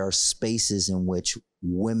that there are spaces in which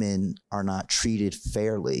women are not treated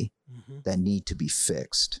fairly that need to be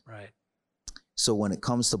fixed. Right. So when it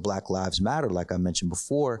comes to Black Lives Matter, like I mentioned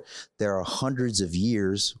before, there are hundreds of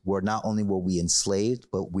years where not only were we enslaved,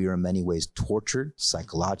 but we were in many ways tortured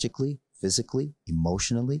psychologically, physically,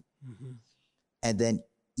 emotionally. And then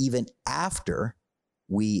even after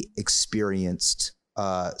we experienced,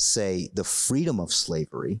 say, the freedom of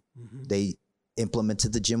slavery, they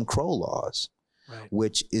implemented the Jim Crow laws,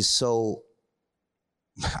 which is so,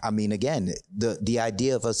 I mean, again, the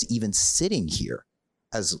idea of us even sitting here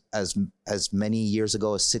as many years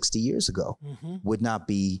ago as 60 years ago would not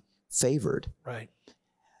be favored. Right.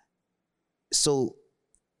 So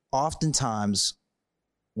oftentimes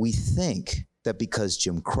we think that because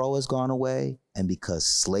Jim Crow has gone away and because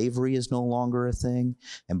slavery is no longer a thing,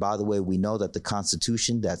 and by the way, we know that the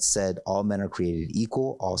Constitution that said all men are created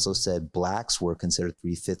equal also said blacks were considered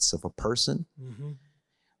 3/5 of a person.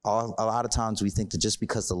 A lot of times we think that just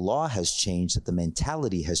because the law has changed, that the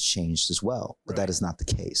mentality has changed as well, but that is not the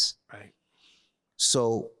case. Right.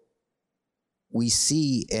 So we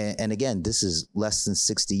see, and again, this is less than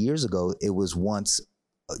 60 years ago, it was once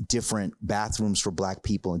different bathrooms for Black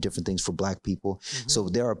people and different things for Black people. So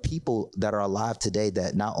there are people that are alive today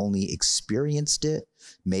that not only experienced it,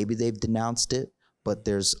 maybe they've denounced it, but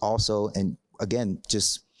there's also, and again,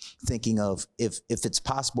 just thinking of if it's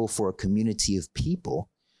possible for a community of people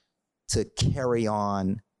to carry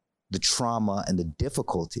on the trauma and the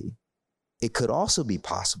difficulty, it could also be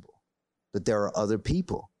possible that there are other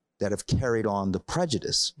people that have carried on the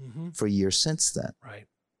prejudice for years since then. Right.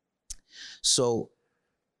 So,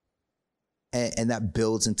 and that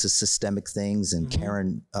builds into systemic things, and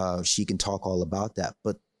Karen, she can talk all about that.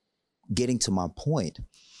 But getting to my point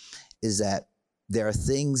is that there are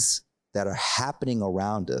things that are happening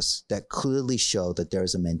around us that clearly show that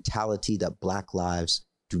there's a mentality that Black lives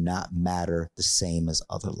do not matter the same as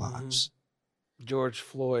other lives. George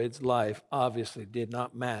Floyd's life obviously did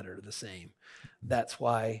not matter the same. That's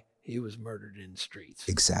why he was murdered in the streets.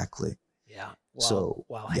 Exactly. Yeah. While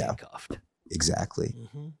yeah, handcuffed. Exactly.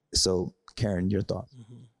 So, Karen, your thoughts?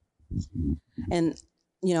 And,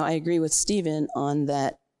 I agree with Stephen on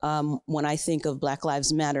that. When I think of Black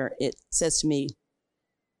Lives Matter, it says to me,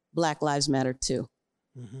 Black lives matter too.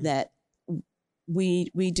 That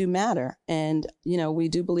we do matter. And, we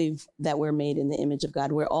do believe that we're made in the image of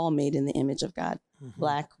God. We're all made in the image of God.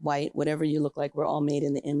 Black, white, whatever you look like, we're all made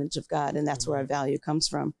in the image of God. And that's where our value comes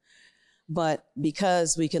from. But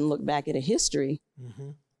because we can look back at a history,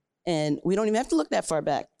 and we don't even have to look that far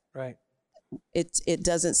back. Right. It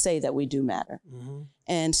doesn't say that we do matter.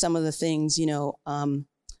 And some of the things,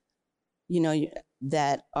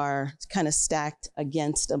 that are kind of stacked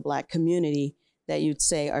against a Black community that you'd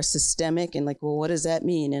say are systemic, and like, well, what does that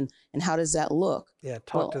mean? And how does that look? Yeah,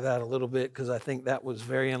 talk to that a little bit, because I think that was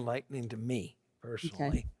very enlightening to me personally.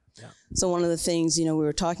 Okay. Yeah. So one of the things, we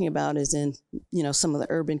were talking about is in, some of the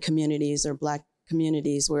urban communities or Black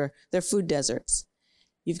communities where they're food deserts.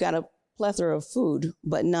 You've got a plethora of food,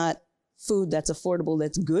 but not food that's affordable,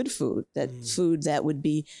 that's good food, that food that would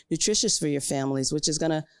be nutritious for your families, which is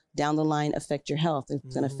going to down the line affect your health.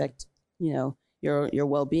 It's going to affect, your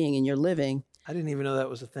well-being and your living. I didn't even know that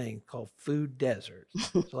was a thing called food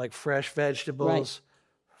deserts. So like fresh vegetables,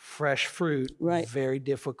 fresh fruit, very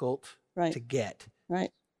difficult to get.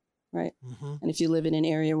 Right. And if you live in an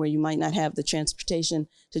area where you might not have the transportation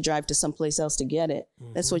to drive to someplace else to get it,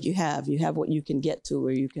 that's what you have. You have what you can get to,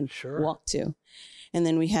 where you can walk to. And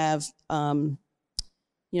then we have,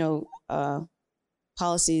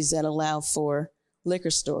 policies that allow for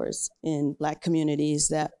liquor stores in Black communities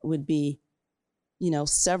that would be,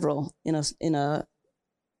 several in a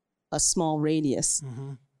small radius.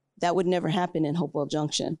 That would never happen in Hopewell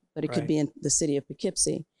Junction, but it could be in the city of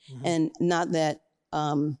Poughkeepsie. And not that,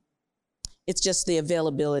 it's just the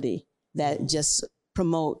availability that just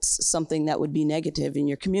promotes something that would be negative in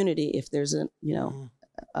your community if there's an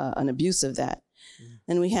abuse of that.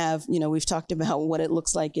 And we have, we've talked about what it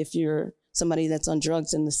looks like if you're somebody that's on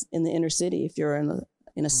drugs in the inner city. If you're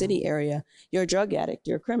in a city area, you're a drug addict,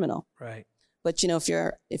 you're a criminal. Right. But if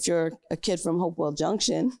you're a kid from Hopewell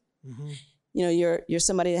Junction, you're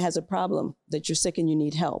somebody that has a problem, that you're sick and you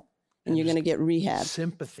need help, and you're going to get rehab.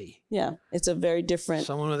 Sympathy. Yeah, it's a very different.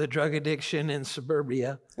 Someone with a drug addiction in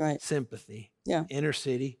suburbia. Right. Sympathy. Yeah. Inner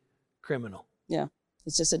city, criminal. Yeah,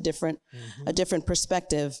 it's just a different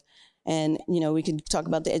perspective, and we could talk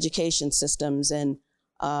about the education systems and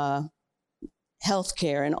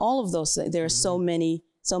healthcare and all of those things. There are so many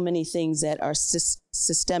things that are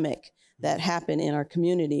systemic that happen in our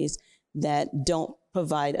communities that don't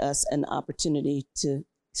provide us an opportunity to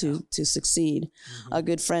succeed. A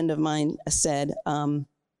good friend of mine said,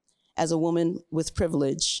 as a woman with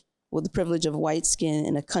the privilege of white skin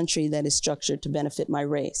in a country that is structured to benefit my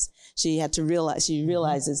race, she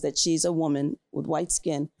realizes that she's a woman with white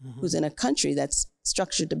skin who's in a country that's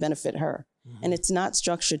structured to benefit her. And it's not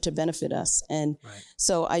structured to benefit us. And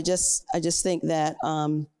so I just think that,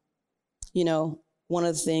 one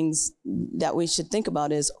of the things that we should think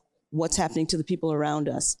about is what's happening to the people around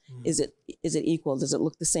us. Is it equal? Does it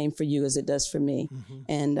look the same for you as it does for me?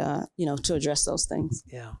 And, to address those things.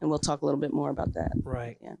 Yeah. And we'll talk a little bit more about that.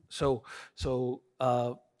 Right. Yeah. So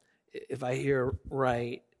if I hear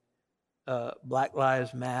right, Black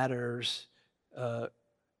Lives Matters,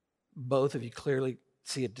 both of you clearly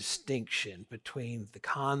see a distinction between the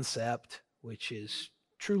concept, which is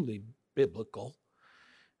truly biblical,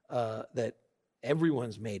 that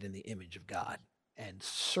everyone's made in the image of God. And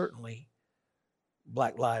certainly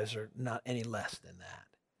Black lives are not any less than that.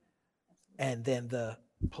 And then the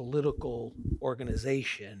political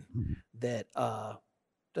organization that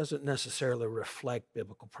doesn't necessarily reflect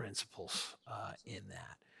biblical principles in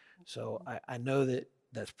that. So I know that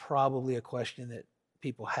that's probably a question that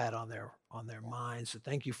people had on their minds. So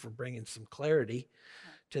thank you for bringing some clarity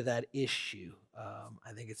to that issue.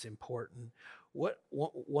 I think it's important.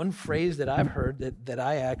 One phrase that I've heard that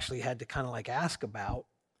I actually had to kind of like ask about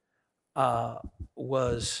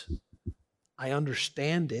was, I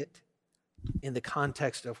understand it in the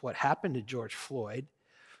context of what happened to George Floyd,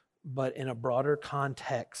 but in a broader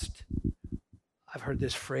context, I've heard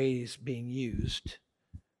this phrase being used,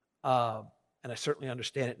 and I certainly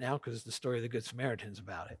understand it now because the story of the Good Samaritans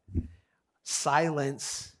about it.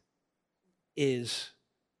 Silence is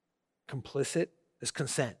complicit, is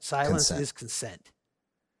consent. Silence is consent.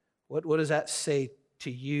 What does that say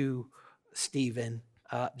to you, Stephen?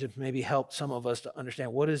 Just maybe help some of us to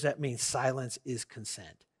understand, what does that mean? Silence is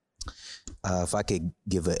consent. If I could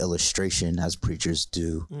give an illustration, as preachers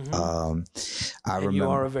do, I remember. You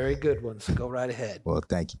are a very good one, so go right ahead. Well,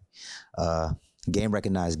 thank you. Game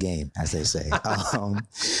recognized game, as they say.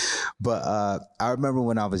 But I remember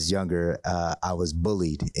when I was younger, I was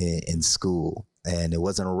bullied in school, and it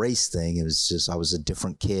wasn't a race thing. It was just I was a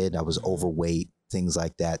different kid. I was overweight, things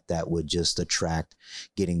like that would just attract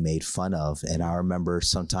getting made fun of. And I remember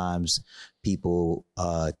sometimes people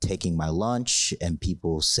taking my lunch and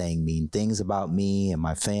people saying mean things about me and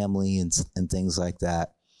my family and things like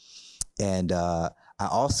that. And I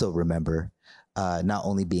also remember not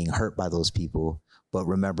only being hurt by those people, but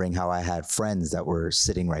remembering how I had friends that were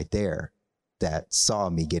sitting right there that saw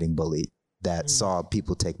me getting bullied, that saw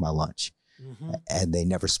people take my lunch, and they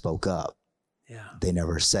never spoke up. Yeah. They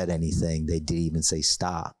never said anything. They didn't even say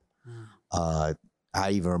stop. I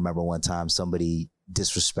even remember one time somebody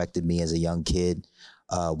disrespected me as a young kid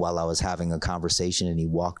while I was having a conversation, and he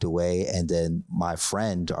walked away, and then my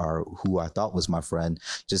friend, or who I thought was my friend,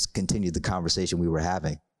 just continued the conversation we were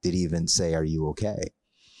having. Didn't even say, "Are you okay?"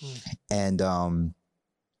 And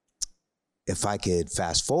if I could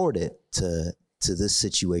fast forward it to this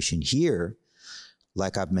situation here,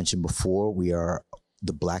 like I've mentioned before,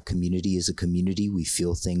 the Black community is a community. We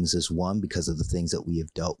feel things as one because of the things that we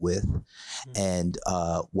have dealt with. And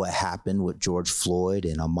what happened with George Floyd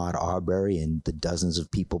and Ahmaud Arbery and the dozens of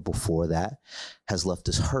people before that has left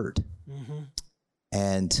us hurt.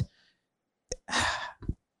 And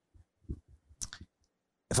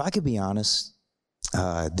if I could be honest,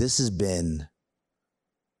 this has been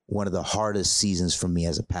one of the hardest seasons for me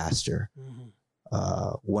as a pastor.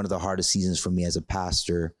 One of the hardest seasons for me as a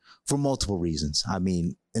pastor for multiple reasons. I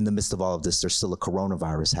mean, in the midst of all of this, there's still a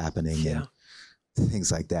coronavirus happening and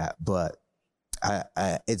things like that. But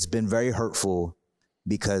it's been very hurtful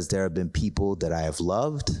because there have been people that I have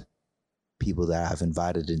loved, people that I've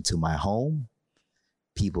invited into my home,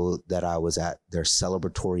 people that I was at their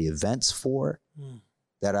celebratory events for,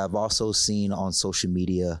 that I've also seen on social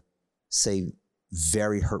media say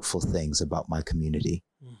very hurtful things about my community.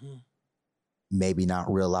 Maybe not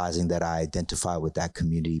realizing that I identify with that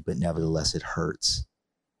community, but nevertheless it hurts.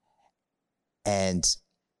 And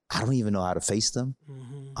I don't even know how to face them.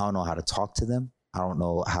 I don't know how to talk to them. I don't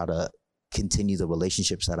know how to continue the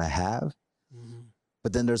relationships that I have.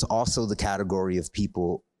 But then there's also the category of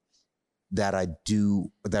people that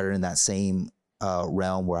that are in that same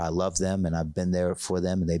realm where I love them and I've been there for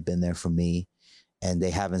them and they've been there for me, and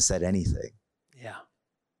they haven't said anything. Yeah.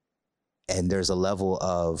 And there's a level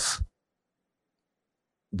of,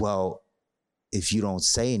 well, if you don't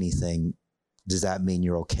say anything, does that mean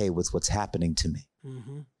you're okay with what's happening to me?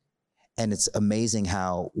 And it's amazing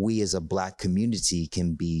how we as a Black community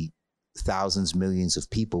can be thousands, millions of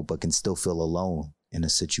people, but can still feel alone in a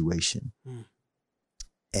situation.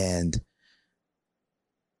 And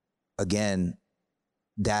again,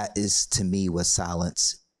 that is to me what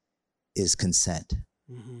silence is consent.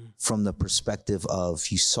 From the perspective of,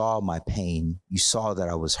 you saw my pain, you saw that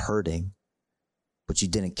I was hurting, but you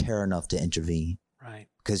didn't care enough to intervene. Right.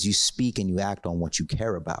 Because you speak and you act on what you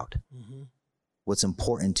care about. What's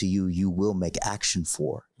important to you, you will make action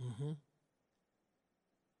for.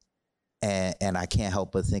 And I can't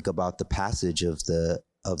help but think about the passage of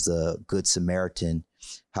the Good Samaritan,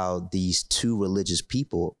 how these two religious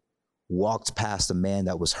people walked past a man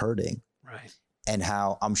that was hurting. Right. And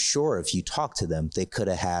how I'm sure if you talk to them, they could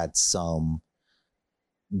have had some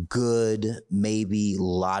good, maybe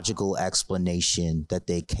logical explanation that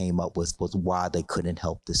they came up with why they couldn't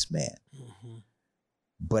help this man.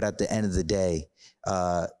 But at the end of the day,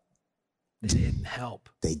 they didn't help.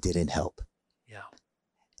 They didn't help.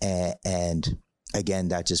 Yeah. And again,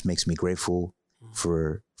 that just makes me grateful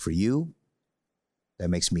for you. That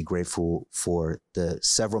makes me grateful for the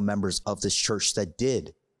several members of this church that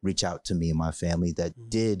did reach out to me and my family, that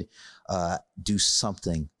did do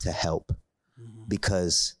something to help,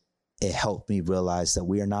 because it helped me realize that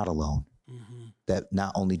we are not alone. That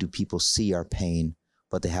not only do people see our pain,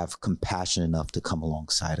 but they have compassion enough to come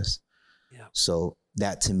alongside us. Yeah. So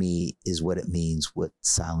that to me is what it means with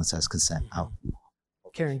silence as consent.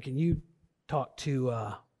 Karen, can you talk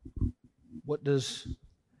to what does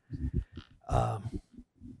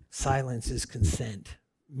silence is consent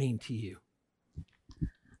mean to you?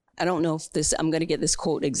 I don't know if I'm going to get this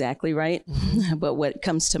quote exactly right, but what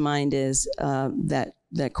comes to mind is that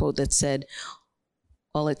that quote that said,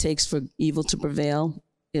 all it takes for evil to prevail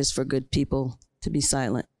is for good people to be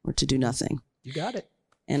silent or to do nothing. You got it.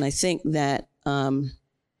 And I think that,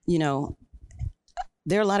 you know,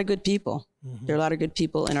 there are a lot of good people. Mm-hmm. There are a lot of good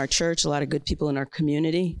people in our church, a lot of good people in our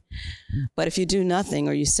community. But if you do nothing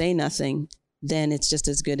or you say nothing, then it's just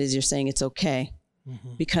as good as you're saying it's okay.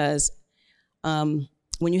 Mm-hmm. Because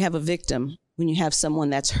when you have a victim, when you have someone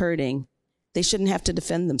that's hurting, they shouldn't have to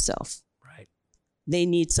defend themselves. Right. They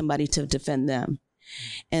need somebody to defend them.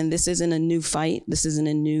 And this isn't a new fight. This isn't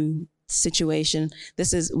a new situation.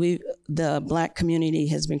 The Black community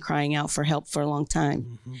has been crying out for help for a long time.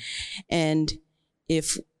 Mm-hmm. And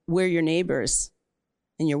if we're your neighbors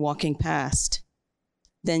and you're walking past,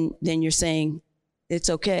 then you're saying it's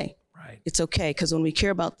okay. Right. It's okay. Because when we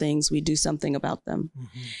care about things, we do something about them.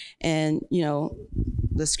 Mm-hmm. And, you know,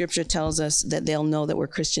 the scripture tells us that they'll know that we're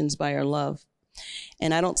Christians by our love.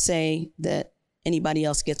 And I don't say that anybody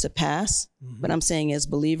else gets a pass, mm-hmm. but I'm saying as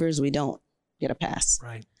believers, we don't get a pass.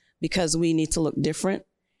 Right. Because we need to look different.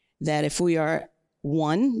 That if we are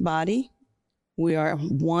one body, we are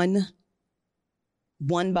one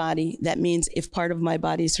body. That means if part of my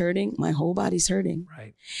body's hurting, my whole body's hurting.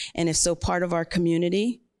 Right. And if so, part of our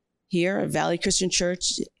community here at Valley Christian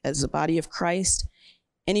Church, as a body of Christ,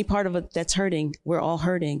 any part of it that's hurting, we're all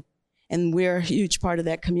hurting. And we're a huge part of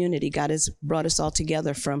that community. God has brought us all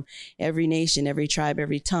together from every nation, every tribe,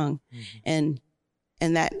 every tongue. Mm-hmm.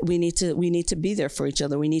 And that we need to be there for each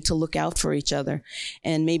other. We need to look out for each other.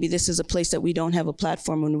 And maybe this is a place that we don't have a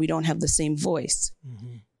platform when we don't have the same voice.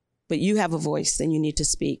 Mm-hmm. But you have a voice, then you need to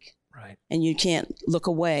speak. Right. And you can't look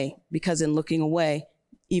away, because in looking away,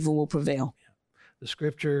 evil will prevail. Yeah. The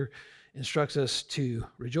scripture instructs us to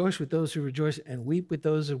rejoice with those who rejoice and weep with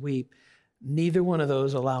those who weep. Neither one of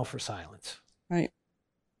those allow for silence. Right.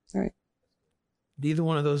 Right. Neither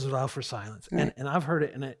one of those allow for silence. Right. And I've heard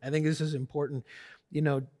it, and I think this is important. You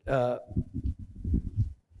know,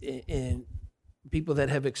 in people that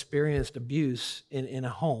have experienced abuse in a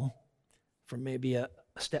home from maybe a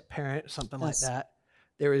step parent, something yes. like that,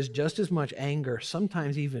 there is just as much anger,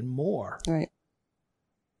 sometimes even more, right,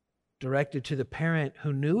 directed to the parent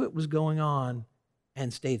who knew it was going on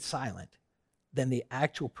and stayed silent than the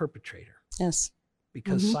actual perpetrator. Yes.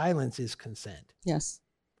 Because mm-hmm. silence is consent. Yes.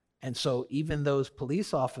 And so even those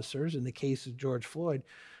police officers, in the case of George Floyd,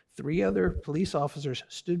 3 other police officers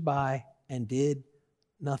stood by and did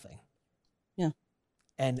nothing. Yeah.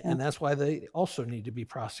 And that's why they also need to be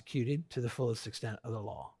prosecuted to the fullest extent of the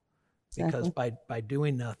law. Because exactly. by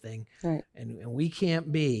doing nothing, right. and we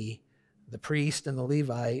can't be the priest and the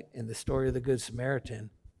Levite in the story of the Good Samaritan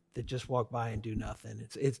that just walk by and do nothing.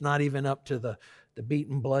 It's not even up to the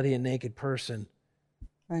beaten, bloody, and naked person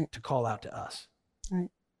right. to call out to us. Right.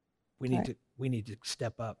 We need to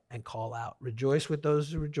step up and call out. Rejoice with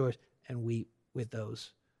those who rejoice and weep with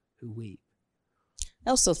those who weep. I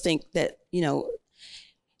also think that, you know,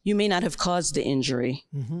 you may not have caused the injury,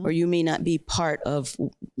 mm-hmm. or you may not be part of,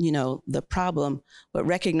 you know, the problem, but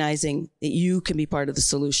recognizing that you can be part of the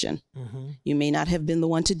solution. Mm-hmm. You may not have been the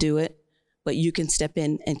one to do it, but you can step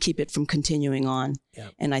in and keep it from continuing on.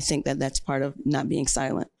 Yep. And I think that that's part of not being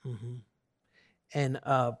silent. Mm-hmm. And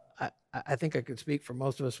I think I could speak for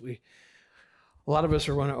most of us. A lot of us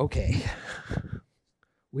are wondering, okay,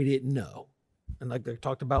 we didn't know. And like they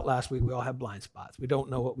talked about last week, we all have blind spots. We don't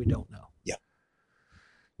know what we don't know. Yeah.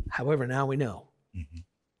 However, now we know. Mm-hmm.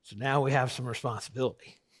 So now we have some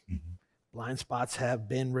responsibility. Mm-hmm. Blind spots have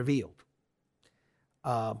been revealed.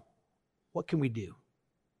 What can we do?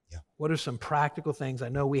 Yeah. What are some practical things? I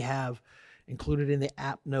know we have included in the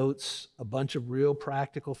app notes a bunch of real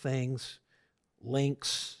practical things,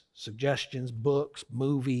 links, suggestions, books,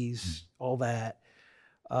 movies, all that.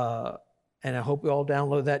 And I hope we all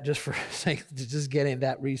download that just for sake of just getting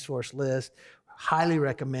that resource list. Highly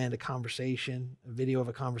recommend a video of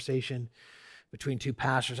a conversation between 2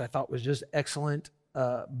 pastors I thought was just excellent.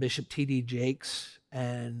 Bishop T.D. Jakes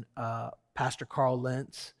and Pastor Carl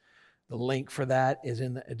Lentz. The link for that is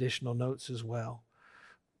in the additional notes as well.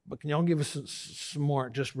 But can y'all give us some more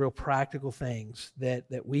just real practical things that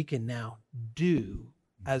we can now do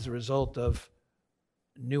as a result of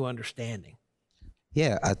new understanding?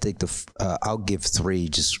 Yeah, I think I'll give 3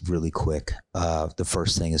 just really quick. The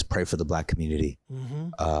first thing is pray for the Black community.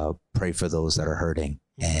 Mm-hmm. Pray for those that are hurting.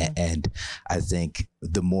 Mm-hmm. And I think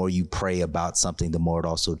the more you pray about something, the more it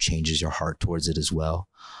also changes your heart towards it as well.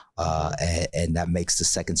 And that makes the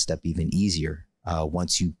second step even easier.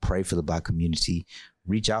 Once you pray for the Black community,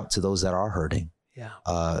 reach out to those that are hurting.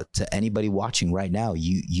 Yeah. To anybody watching right now,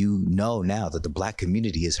 you know now that the Black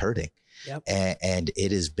community is hurting. Yep. And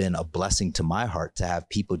it has been a blessing to my heart to have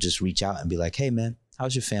people just reach out and be like, hey, man,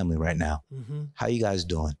 how's your family right now? Mm-hmm. How you guys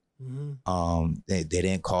doing? Mm-hmm. They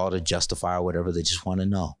didn't call to justify or whatever. They just want to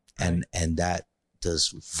know. Right. And that does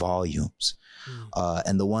volumes.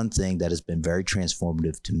 And the one thing that has been very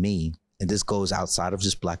transformative to me, and this goes outside of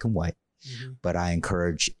just black and white, but I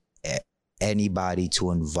encourage anybody to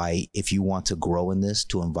invite, if you want to grow in this,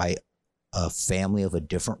 to invite a family of a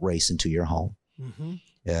different race into your home,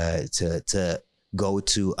 to go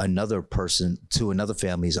to another person, to another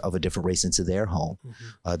families of a different race into their home.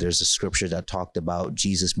 There's a scripture that talked about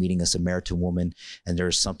Jesus meeting a Samaritan woman, and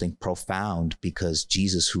there's something profound because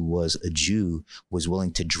Jesus, who was a Jew, was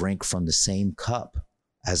willing to drink from the same cup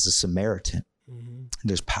as the Samaritan.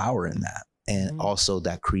 There's power in that. And also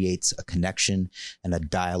that creates a connection and a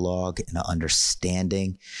dialogue and an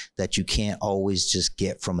understanding that you can't always just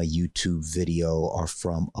get from a YouTube video or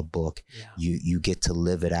from a book. You get to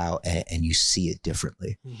live it out and you see it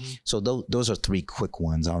differently. So those are 3 quick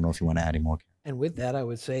ones. I don't know if you want to add any more. And with that, I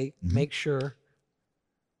would say, make sure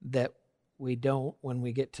that we don't, when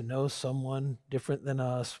we get to know someone different than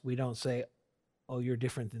us, we don't say, oh, you're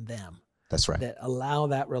different than them. That's right. That allow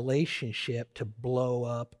that relationship to blow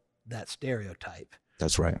up that stereotype.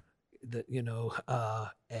 That's right. That, you know,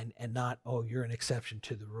 and not, oh, you're an exception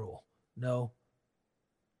to the rule. No.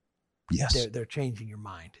 Yes. They're changing your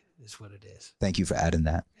mind is what it is. Thank you for adding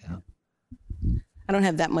that. Yeah. I don't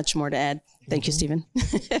have that much more to add. Thank you, Stephen.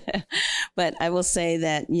 But I will say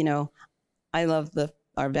that, you know, I love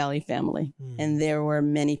our Valley family. And there were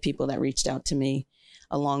many people that reached out to me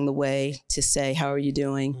along the way to say, how are you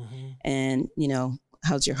doing? And, you know,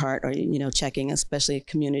 how's your heart? Or, you know, checking, especially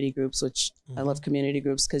community groups, which I love community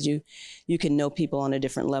groups because you can know people on a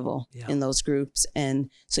different level in those groups. And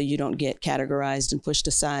so you don't get categorized and pushed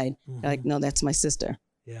aside. Like, no, that's my sister.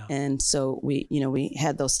 And so we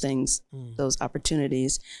had those things, those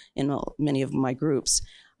opportunities in many of my groups.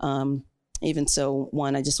 Even so,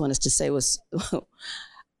 one I just wanted to say was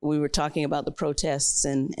we were talking about the protests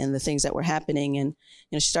and the things that were happening. And,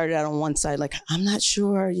 you know, she started out on one side, like, I'm not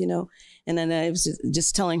sure, you know, and then I was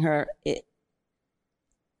just telling her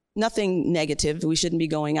nothing negative. We shouldn't be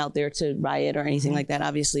going out there to riot or anything like that,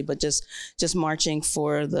 obviously, but just marching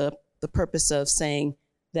for the purpose of saying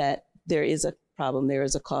that there is a problem, there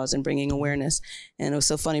is a cause, and bringing awareness. And it was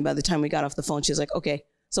so funny, by the time we got off the phone, she was like, okay,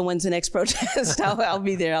 so when's the next protest? I'll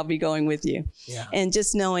be there. I'll be going with you. And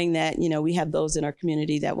just knowing that, you know, we have those in our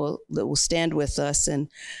community that will stand with us. And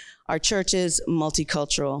our church is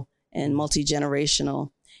multicultural and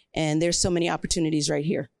multi-generational. And there's so many opportunities right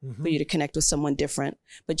here for you to connect with someone different.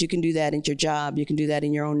 But you can do that in your job. You can do that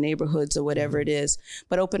in your own neighborhoods or whatever it is.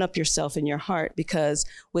 But open up yourself and your heart, because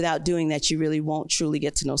without doing that, you really won't truly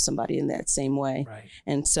get to know somebody in that same way.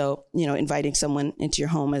 And so, you know, inviting someone into your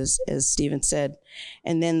home, as Stephen said.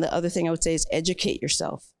 And then the other thing I would say is educate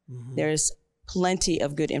yourself. There's plenty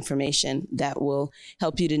of good information that will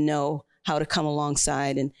help you to know how to come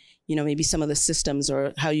alongside and, you know, maybe some of the systems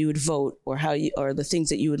or how you would vote or or the things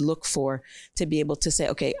that you would look for to be able to say,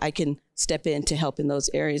 okay, I can step in to help in those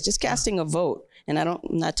areas. Just casting a vote. And I'm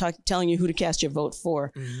not telling you who to cast your vote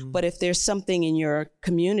for, but if there's something in your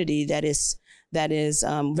community that is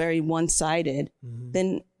very one-sided,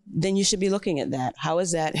 then you should be looking at that. How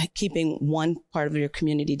is that keeping one part of your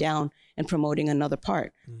community down and promoting another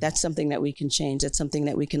part? That's something that we can change. That's something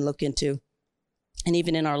that we can look into. And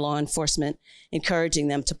even in our law enforcement, encouraging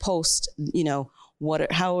them to post, you know,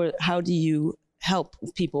 how do you help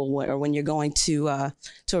people, or when you're going to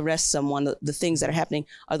arrest someone, the things that are happening,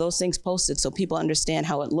 are those things posted so people understand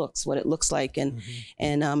how it looks, what it looks like, and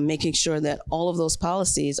making sure that all of those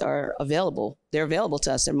policies are available. They're available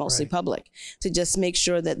to us. They're mostly public, to just make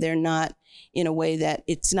sure that they're not in a way that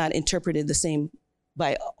it's not interpreted the same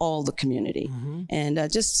by all the community. And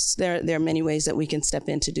just there are many ways that we can step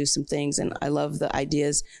in to do some things. And I love the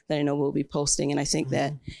ideas that I know we'll be posting. And I think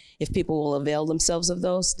that if people will avail themselves of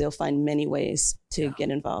those, they'll find many ways to get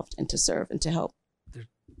involved and to serve and to help. There's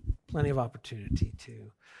plenty of opportunity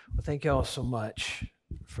too. Well, thank you all so much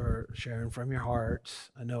for sharing from your hearts.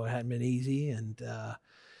 I know it hadn't been easy, and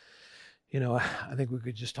you know, I think we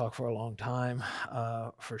could just talk for a long time,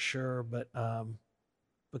 for sure. But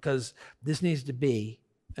because this needs to be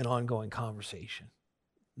an ongoing conversation,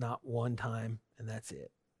 not one time and that's it.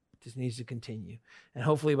 It just needs to continue. And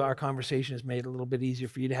hopefully our conversation has made it a little bit easier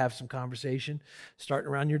for you to have some conversation starting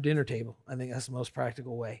around your dinner table. I think that's the most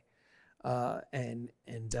practical way. You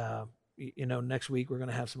know, next week we're going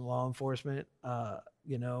to have some law enforcement,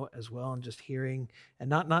 you know, as well, and just hearing, and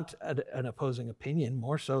not an opposing opinion,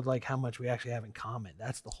 more so like how much we actually have in common.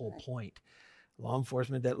 That's the whole point. Law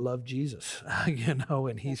enforcement that love Jesus, you know,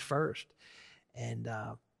 and he's first. And,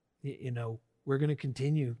 you know, we're going to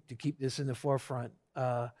continue to keep this in the forefront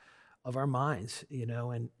of our minds,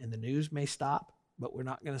 and the news may stop, but we're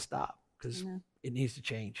not going to stop because it needs to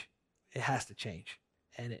change. It has to change,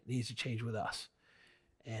 and it needs to change with us.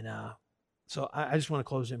 And so I just want to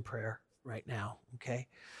close in prayer right now, okay?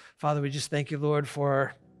 Father, we just thank you, Lord,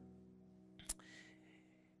 for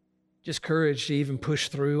just courage to even push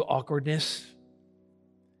through awkwardness,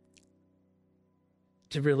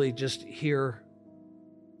 to really just hear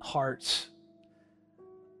hearts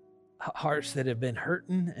that have been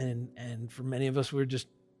hurting, and for many of us, we just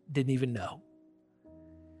didn't even know.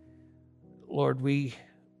 Lord, we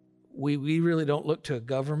really don't look to a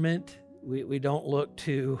government. We don't look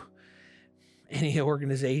to any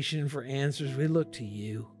organization for answers. We look to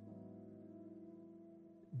you.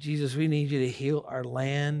 Jesus, we need you to heal our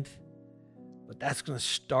land, but that's going to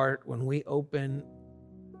start when we open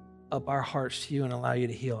up our hearts to you and allow you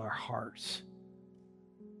to heal our hearts.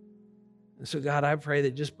 And so, God, I pray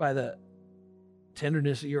that just by the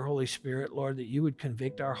tenderness of your Holy Spirit, Lord, that you would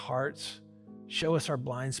convict our hearts, show us our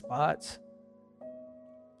blind spots,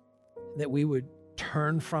 that we would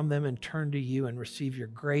turn from them and turn to you and receive your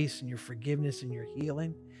grace and your forgiveness and your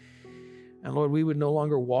healing. And Lord, we would no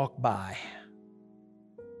longer walk by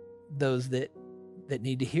those that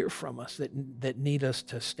need to hear from us, that need us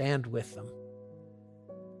to stand with them.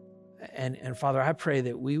 And Father, I pray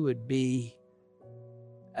that we would be,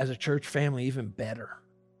 as a church family, even better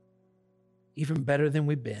than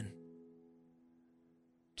we've been,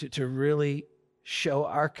 to really show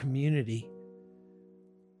our community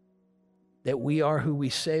that we are who we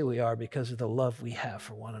say we are because of the love we have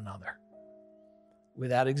for one another,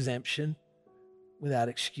 without exemption, without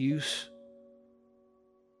excuse.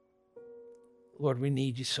 Lord, we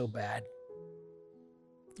need you so bad.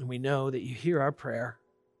 And we know that you hear our prayer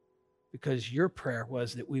because your prayer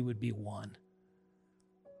was that we would be one.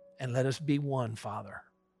 And let us be one, Father,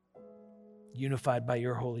 unified by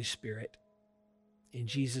your Holy Spirit. In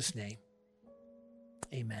Jesus' name,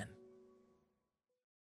 amen.